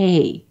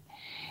okay.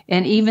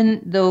 And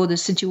even though the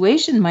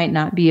situation might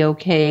not be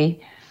okay,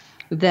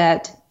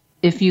 that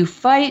if you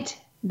fight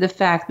the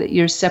fact that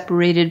you're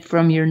separated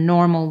from your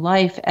normal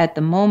life at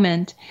the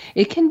moment,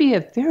 it can be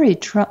a very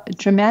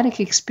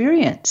traumatic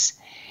experience.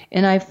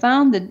 And I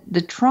found that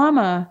the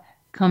trauma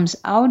comes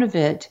out of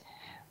it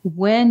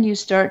when you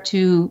start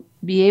to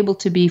be able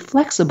to be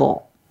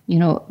flexible. You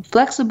know,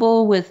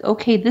 flexible with,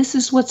 okay, this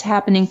is what's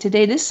happening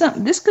today.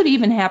 This could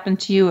even happen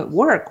to you at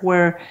work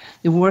where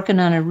you're working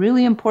on a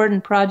really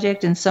important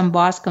project and some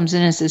boss comes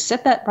in and says,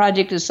 set that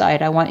project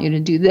aside. I want you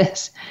to do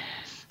this.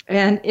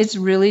 And it's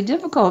really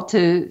difficult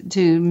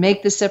to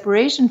make the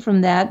separation from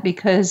that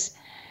because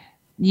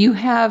you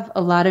have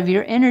a lot of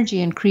your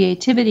energy and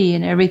creativity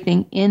and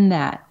everything in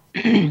that.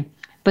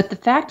 But the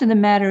fact of the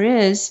matter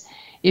is,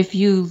 if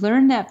you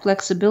learn that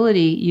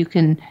flexibility, you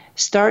can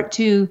start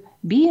to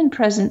be in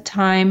present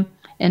time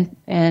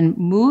and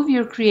move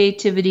your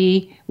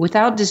creativity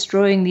without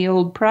destroying the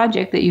old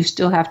project that you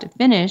still have to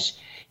finish.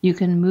 You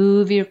can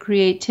move your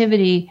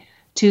creativity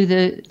to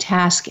the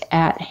task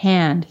at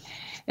hand.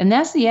 And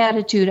that's the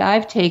attitude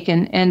I've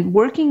taken, and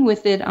working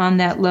with it on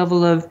that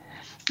level of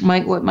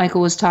what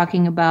Michael was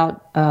talking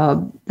about,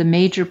 the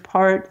major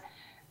part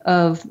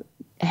of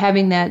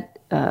having that,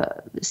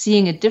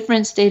 seeing a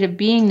different state of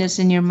beingness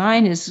in your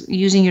mind is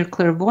using your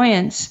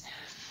clairvoyance,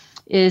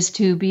 is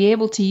to be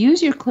able to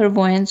use your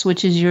clairvoyance,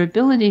 which is your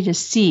ability to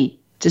see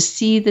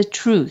the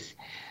truth.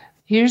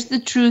 Here's the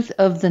truth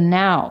of the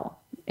now.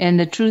 And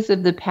the truth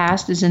of the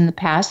past is in the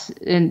past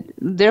and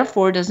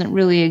therefore doesn't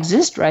really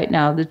exist right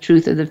now. The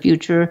truth of the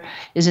future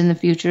is in the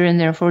future and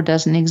therefore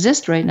doesn't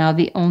exist right now.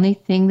 The only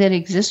thing that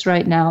exists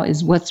right now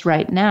is what's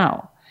right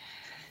now.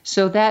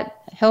 So that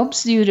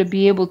helps you to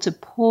be able to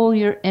pull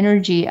your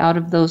energy out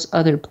of those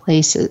other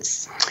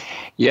places.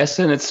 Yes,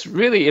 and it's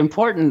really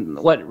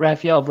important what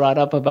Raphaelle brought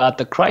up about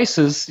the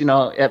crisis.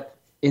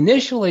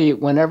 Initially,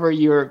 whenever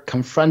you're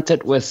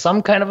confronted with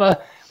some kind of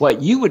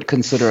what you would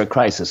consider a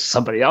crisis,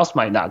 somebody else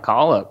might not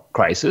call a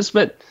crisis,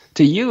 but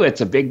to you, it's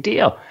a big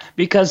deal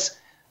because,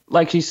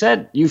 like you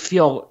said, you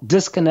feel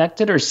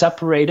disconnected or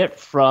separated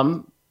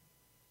from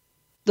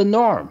the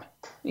norm.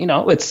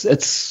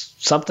 It's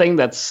something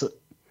that's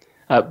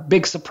a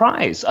big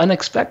surprise,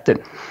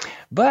 unexpected.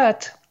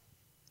 But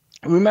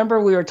remember,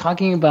 we were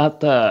talking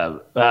about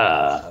the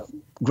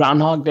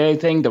Groundhog Day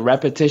thing, the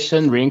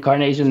repetition,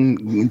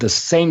 reincarnation, the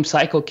same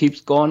cycle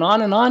keeps going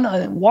on and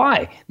on.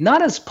 Why?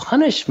 Not as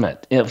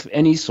punishment of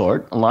any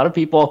sort. A lot of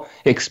people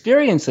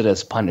experience it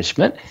as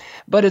punishment,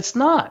 but it's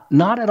not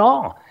at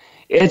all.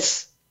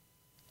 It's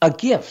a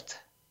gift.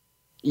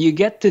 You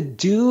get to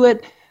do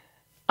it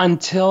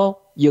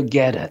until you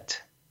get it,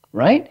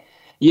 right?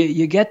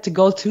 You get to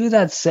go through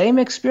that same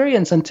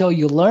experience until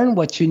you learn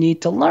what you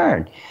need to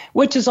learn,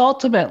 which is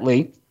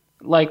ultimately,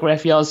 like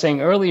Raphaelle was saying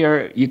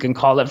earlier, you can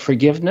call it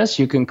forgiveness.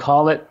 You can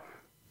call it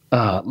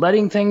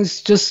letting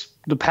things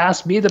the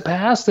past be the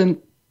past. And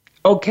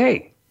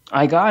okay,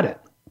 I got it.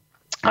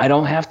 I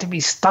don't have to be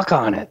stuck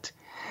on it.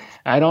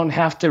 I don't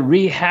have to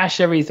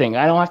rehash everything.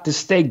 I don't have to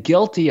stay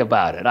guilty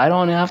about it. I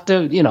don't have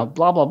to,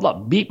 blah, blah, blah,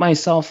 beat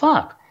myself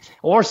up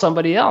or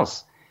somebody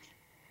else.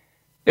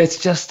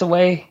 It's just the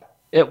way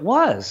it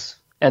was.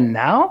 And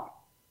now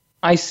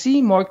I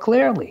see more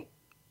clearly.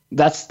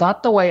 That's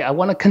not the way I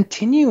want to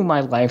continue my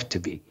life to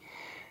be.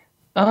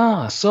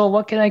 So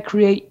what can I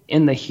create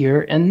in the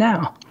here and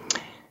now?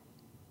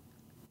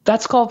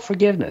 That's called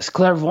forgiveness.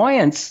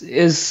 Clairvoyance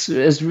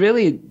is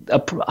really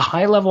a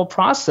high-level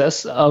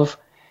process of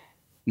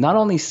not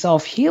only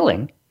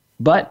self-healing,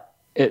 but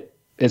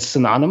it's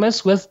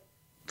synonymous with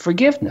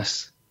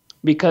forgiveness.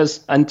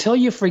 Because until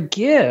you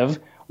forgive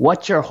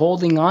what you're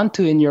holding on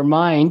to in your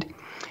mind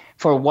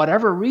for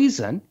whatever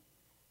reason,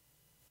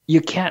 you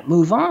can't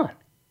move on.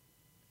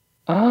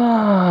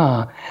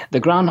 The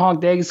Groundhog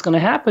Day is going to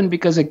happen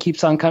because it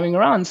keeps on coming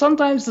around.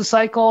 Sometimes the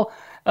cycle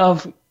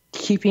of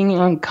keeping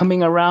on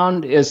coming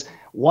around is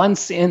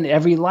once in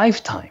every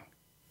lifetime.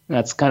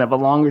 That's kind of a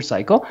longer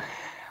cycle.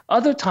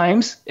 Other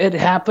times it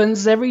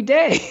happens every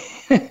day,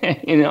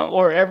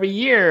 or every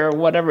year or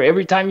whatever.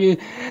 Every time you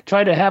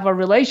try to have a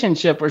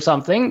relationship or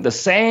something, the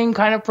same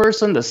kind of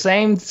person, the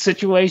same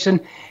situation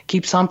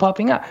keeps on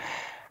popping up.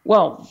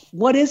 Well,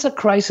 what is a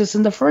crisis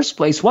in the first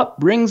place? What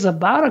brings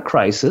about a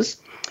crisis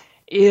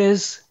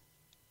is,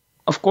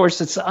 of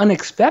course, it's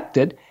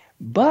unexpected,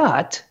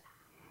 but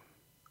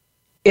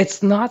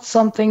it's not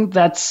something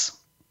that's,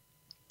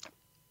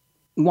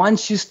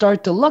 once you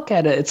start to look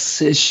at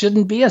it, it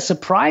shouldn't be a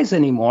surprise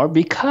anymore,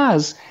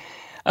 because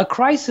a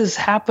crisis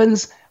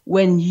happens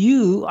when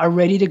you are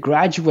ready to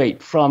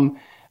graduate from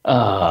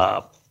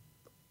a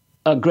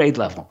grade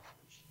level.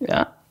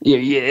 Yeah,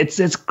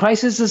 it's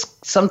crisis is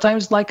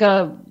sometimes like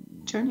a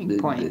turning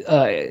point.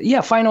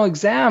 Final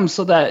exam,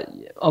 so that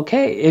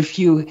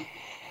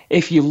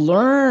if you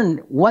learn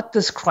what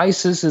this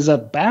crisis is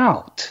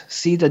about,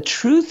 see the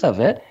truth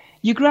of it,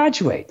 you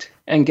graduate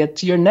and get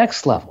to your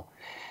next level.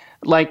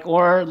 Like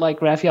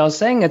Raphaelle was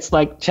saying, it's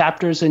like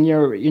chapters in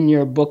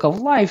your book of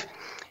life.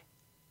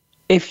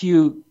 If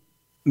you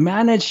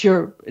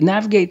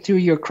navigate through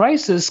your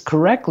crisis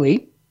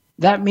correctly,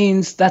 that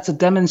means that's a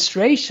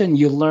demonstration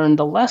you learned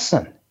a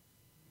lesson.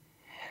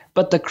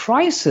 But the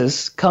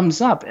crisis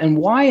comes up, and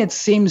why it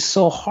seems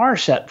so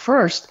harsh at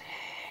first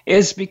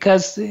is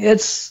because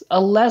it's a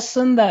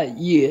lesson that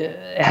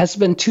has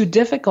been too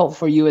difficult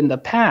for you in the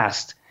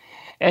past,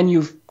 and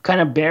you've kind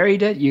of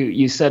buried it.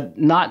 You said,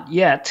 not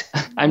yet.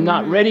 I'm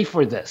not ready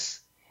for this.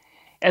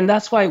 And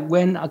that's why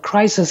when a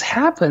crisis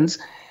happens,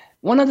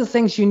 one of the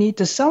things you need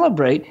to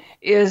celebrate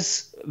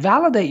is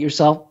validate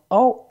yourself.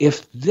 Oh,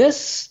 if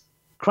this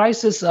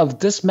crisis of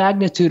this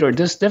magnitude or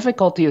this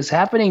difficulty is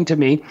happening to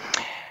me,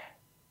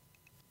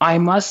 I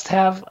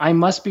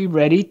must be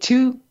ready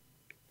to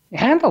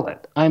handle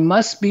it. I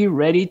must be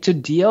ready to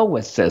deal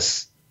with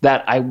this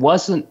that I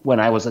wasn't when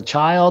I was a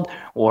child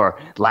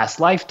or last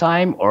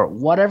lifetime or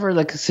whatever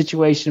the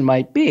situation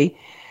might be.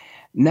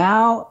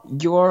 Now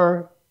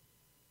you're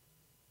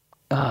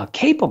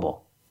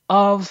capable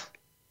of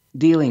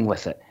dealing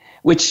with it,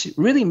 which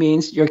really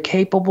means you're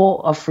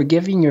capable of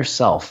forgiving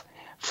yourself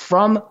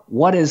from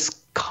what is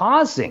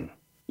causing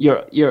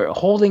you're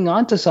holding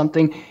on to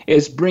something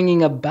is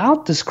bringing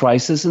about this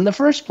crisis in the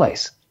first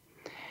place.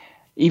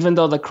 Even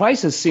though the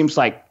crisis seems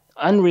like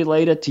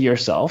unrelated to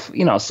yourself,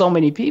 so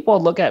many people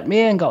look at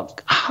me and go,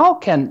 how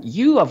can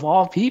you, of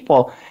all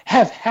people,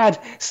 have had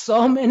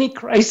so many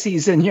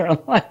crises in your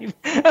life?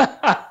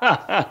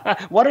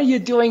 What are you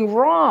doing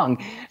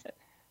wrong?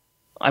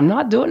 I'm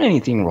not doing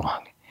anything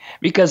wrong,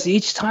 because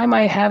each time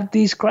I have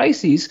these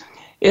crises,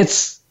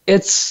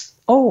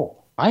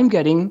 I'm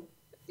getting,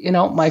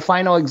 my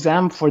final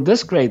exam for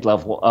this grade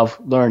level of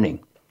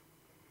learning.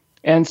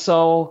 And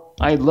so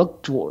I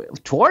look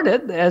toward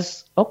it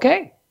as,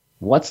 okay,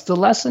 what's the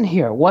lesson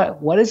here?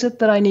 What is it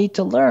that I need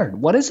to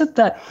learn? What is it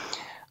that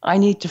I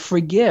need to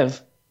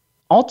forgive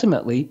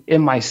ultimately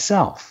in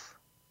myself.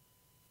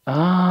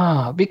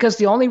 Because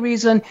the only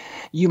reason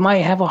you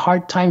might have a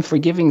hard time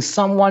forgiving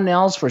someone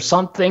else for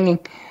something,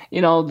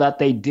 that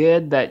they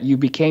did that you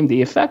became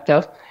the effect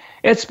of,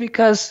 it's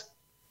because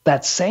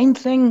that same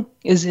thing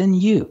is in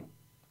you.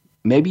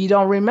 Maybe you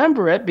don't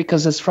remember it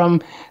because it's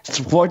from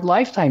 4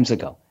 lifetimes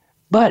ago.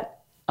 But,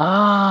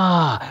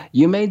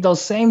 you made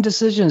those same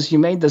decisions. You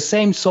made the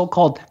same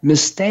so-called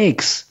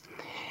mistakes.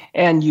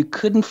 And you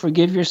couldn't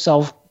forgive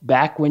yourself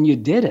back when you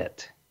did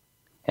it.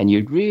 And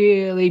you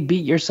really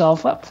beat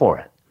yourself up for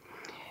it.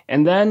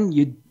 And then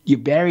you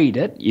buried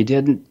it. You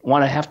didn't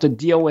want to have to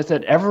deal with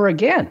it ever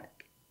again.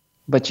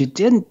 But you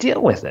didn't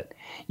deal with it.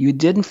 You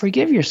didn't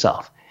forgive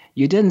yourself.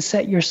 You didn't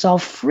set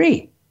yourself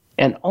free.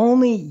 And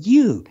only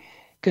you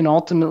can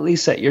ultimately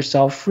set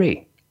yourself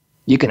free.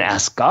 You can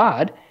ask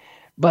God,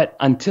 but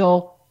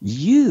until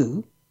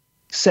you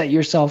set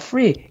yourself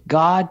free,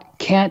 God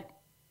can't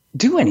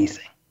do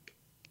anything.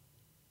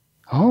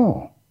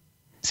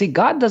 See,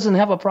 God doesn't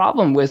have a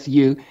problem with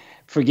you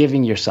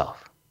forgiving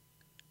yourself.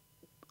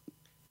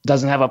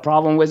 Doesn't have a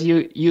problem with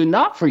you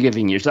not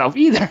forgiving yourself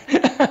either.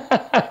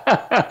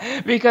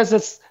 Because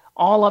it's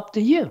all up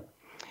to you.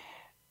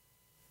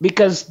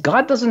 Because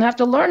God doesn't have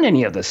to learn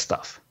any of this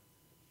stuff.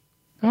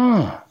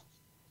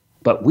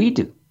 But we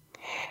do.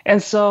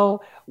 And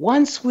so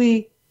once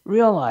we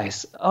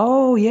realize,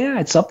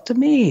 it's up to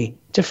me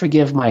to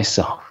forgive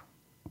myself.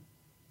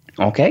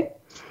 Okay?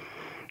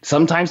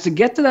 Sometimes to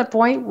get to that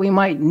point, we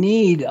might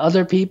need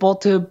other people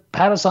to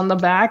pat us on the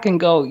back and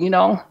go,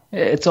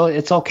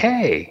 it's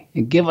okay.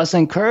 And give us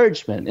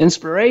encouragement,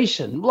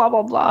 inspiration, blah,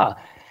 blah, blah.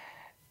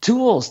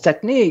 Tools,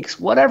 techniques,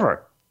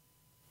 whatever,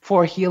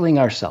 for healing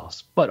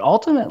ourselves. But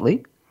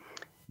ultimately,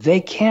 they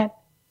can't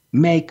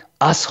make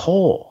us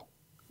whole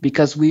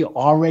because we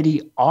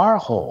already are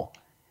whole.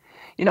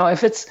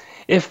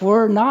 If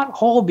we're not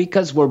whole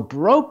because we're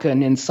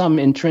broken in some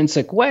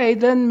intrinsic way,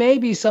 then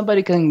maybe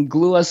somebody can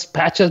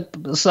patch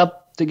us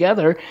up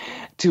together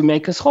to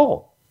make us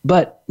whole.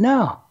 But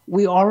no,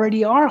 we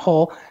already are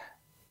whole.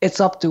 It's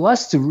up to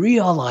us to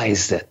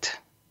realize it.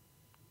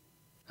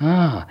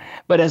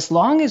 But as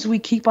long as we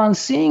keep on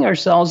seeing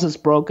ourselves as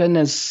broken,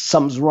 as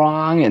something's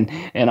wrong,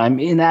 and I'm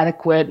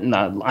inadequate, and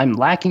I'm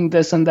lacking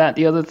this and that,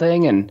 the other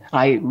thing, and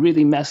I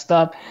really messed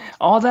up,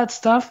 all that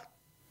stuff,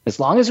 as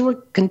long as we're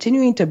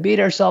continuing to beat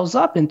ourselves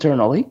up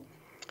internally,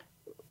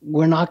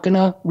 we're not going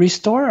to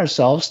restore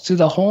ourselves to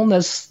the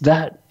wholeness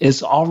that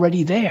is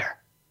already there.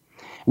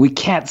 We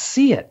can't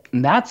see it.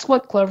 And that's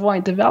what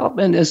clairvoyant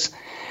development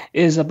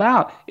is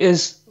about,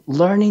 is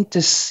learning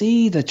to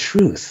see the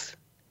truth.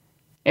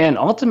 And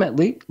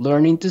ultimately,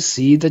 learning to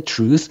see the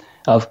truth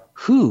of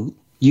who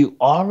you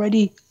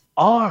already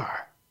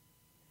are,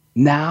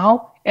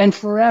 now and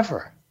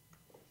forever.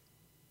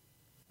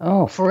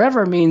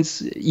 Forever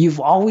means you've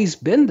always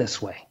been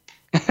this way.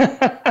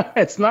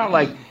 It's not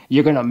like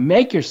you're going to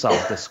make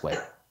yourself this way.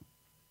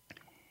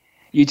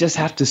 You just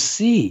have to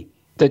see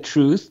the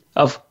truth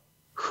of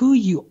who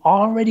you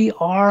already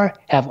are,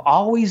 have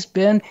always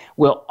been,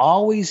 will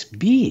always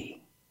be.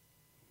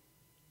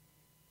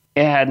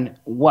 And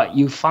what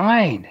you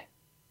find,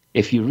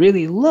 if you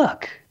really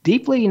look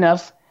deeply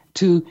enough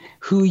to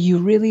who you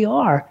really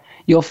are,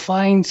 you'll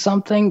find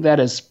something that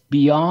is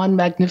beyond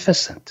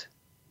magnificent,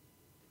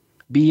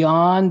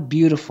 beyond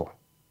beautiful,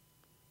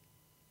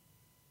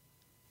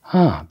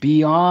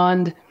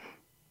 beyond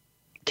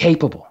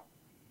capable.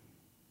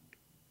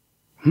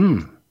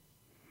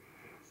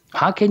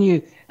 How can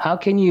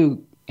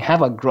you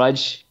have a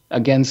grudge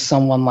against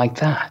someone like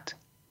that?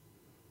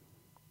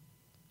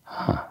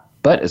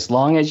 But as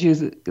long as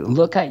you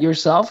look at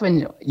yourself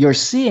and you're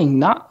seeing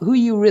not who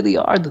you really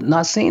are,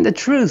 not seeing the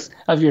truth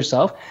of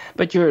yourself,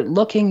 but you're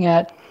looking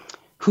at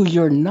who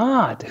you're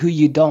not, who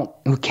you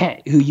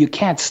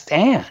can't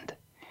stand.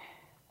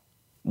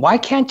 Why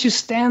can't you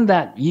stand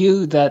that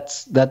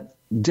that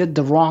did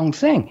the wrong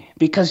thing?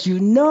 Because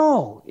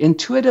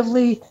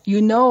intuitively,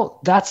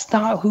 that's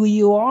not who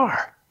you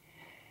are.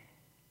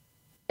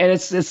 And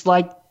it's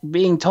like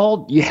being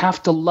told you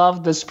have to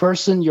love this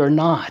person you're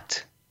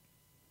not.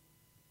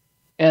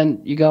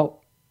 And you go,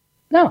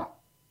 no.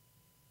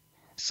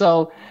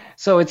 So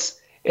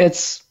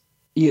it's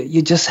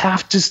you just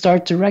have to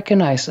start to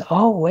recognize,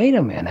 wait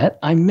a minute,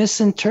 I'm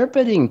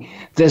misinterpreting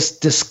this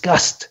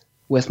disgust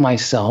with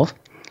myself.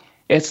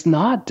 It's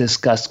not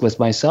disgust with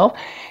myself.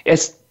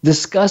 It's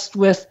disgust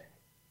with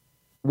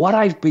what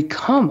I've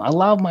become,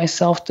 allowed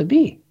myself to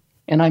be,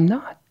 and I'm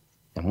not.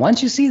 And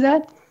once you see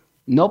that,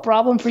 no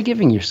problem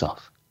forgiving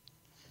yourself.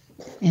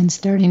 And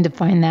starting to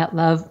find that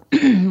love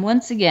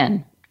once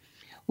again.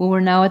 Well, we're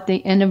now at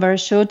the end of our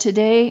show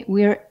today.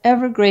 We are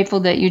ever grateful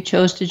that you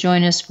chose to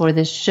join us for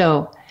this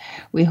show.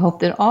 We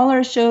hope that all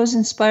our shows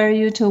inspire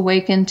you to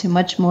awaken to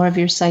much more of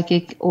your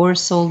psychic or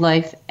soul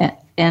life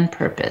and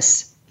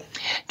purpose.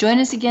 Join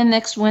us again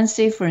next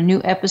Wednesday for a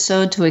new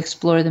episode to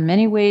explore the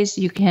many ways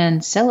you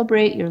can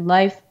celebrate your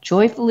life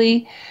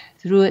joyfully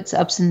through its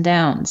ups and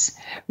downs.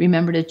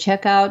 Remember to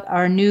check out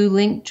our new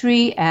link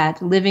tree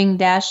at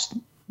living-the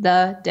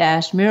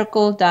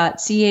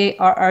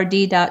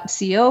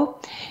the-miracle.carrd.co.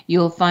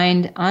 You'll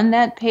find on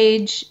that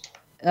page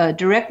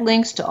direct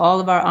links to all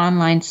of our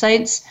online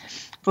sites,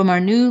 from our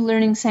new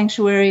Learning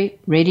Sanctuary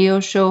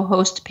radio show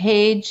host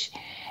page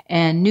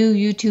and new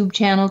YouTube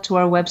channel to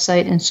our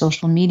website and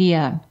social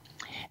media.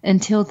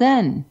 Until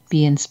then,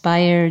 be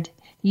inspired,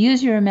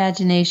 use your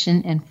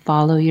imagination, and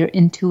follow your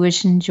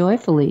intuition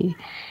joyfully.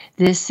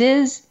 This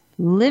is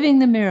Living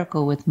the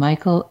Miracle with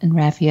Michael and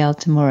Raphaelle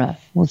Tamura.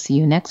 We'll see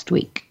you next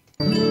week.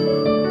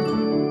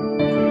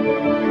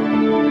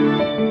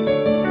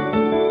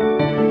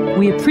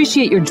 We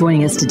appreciate your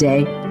joining us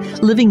today.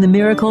 Living the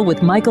Miracle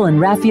with Michael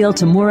and Raphaelle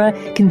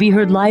Tamura can be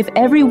heard live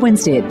every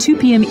Wednesday at 2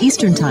 p.m.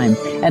 Eastern Time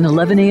and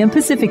 11 a.m.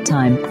 Pacific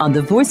Time on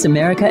the Voice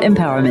America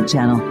Empowerment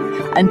Channel.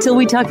 Until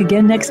we talk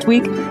again next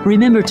week,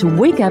 remember to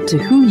wake up to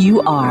who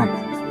you are.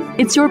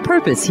 It's your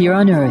purpose here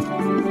on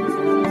Earth.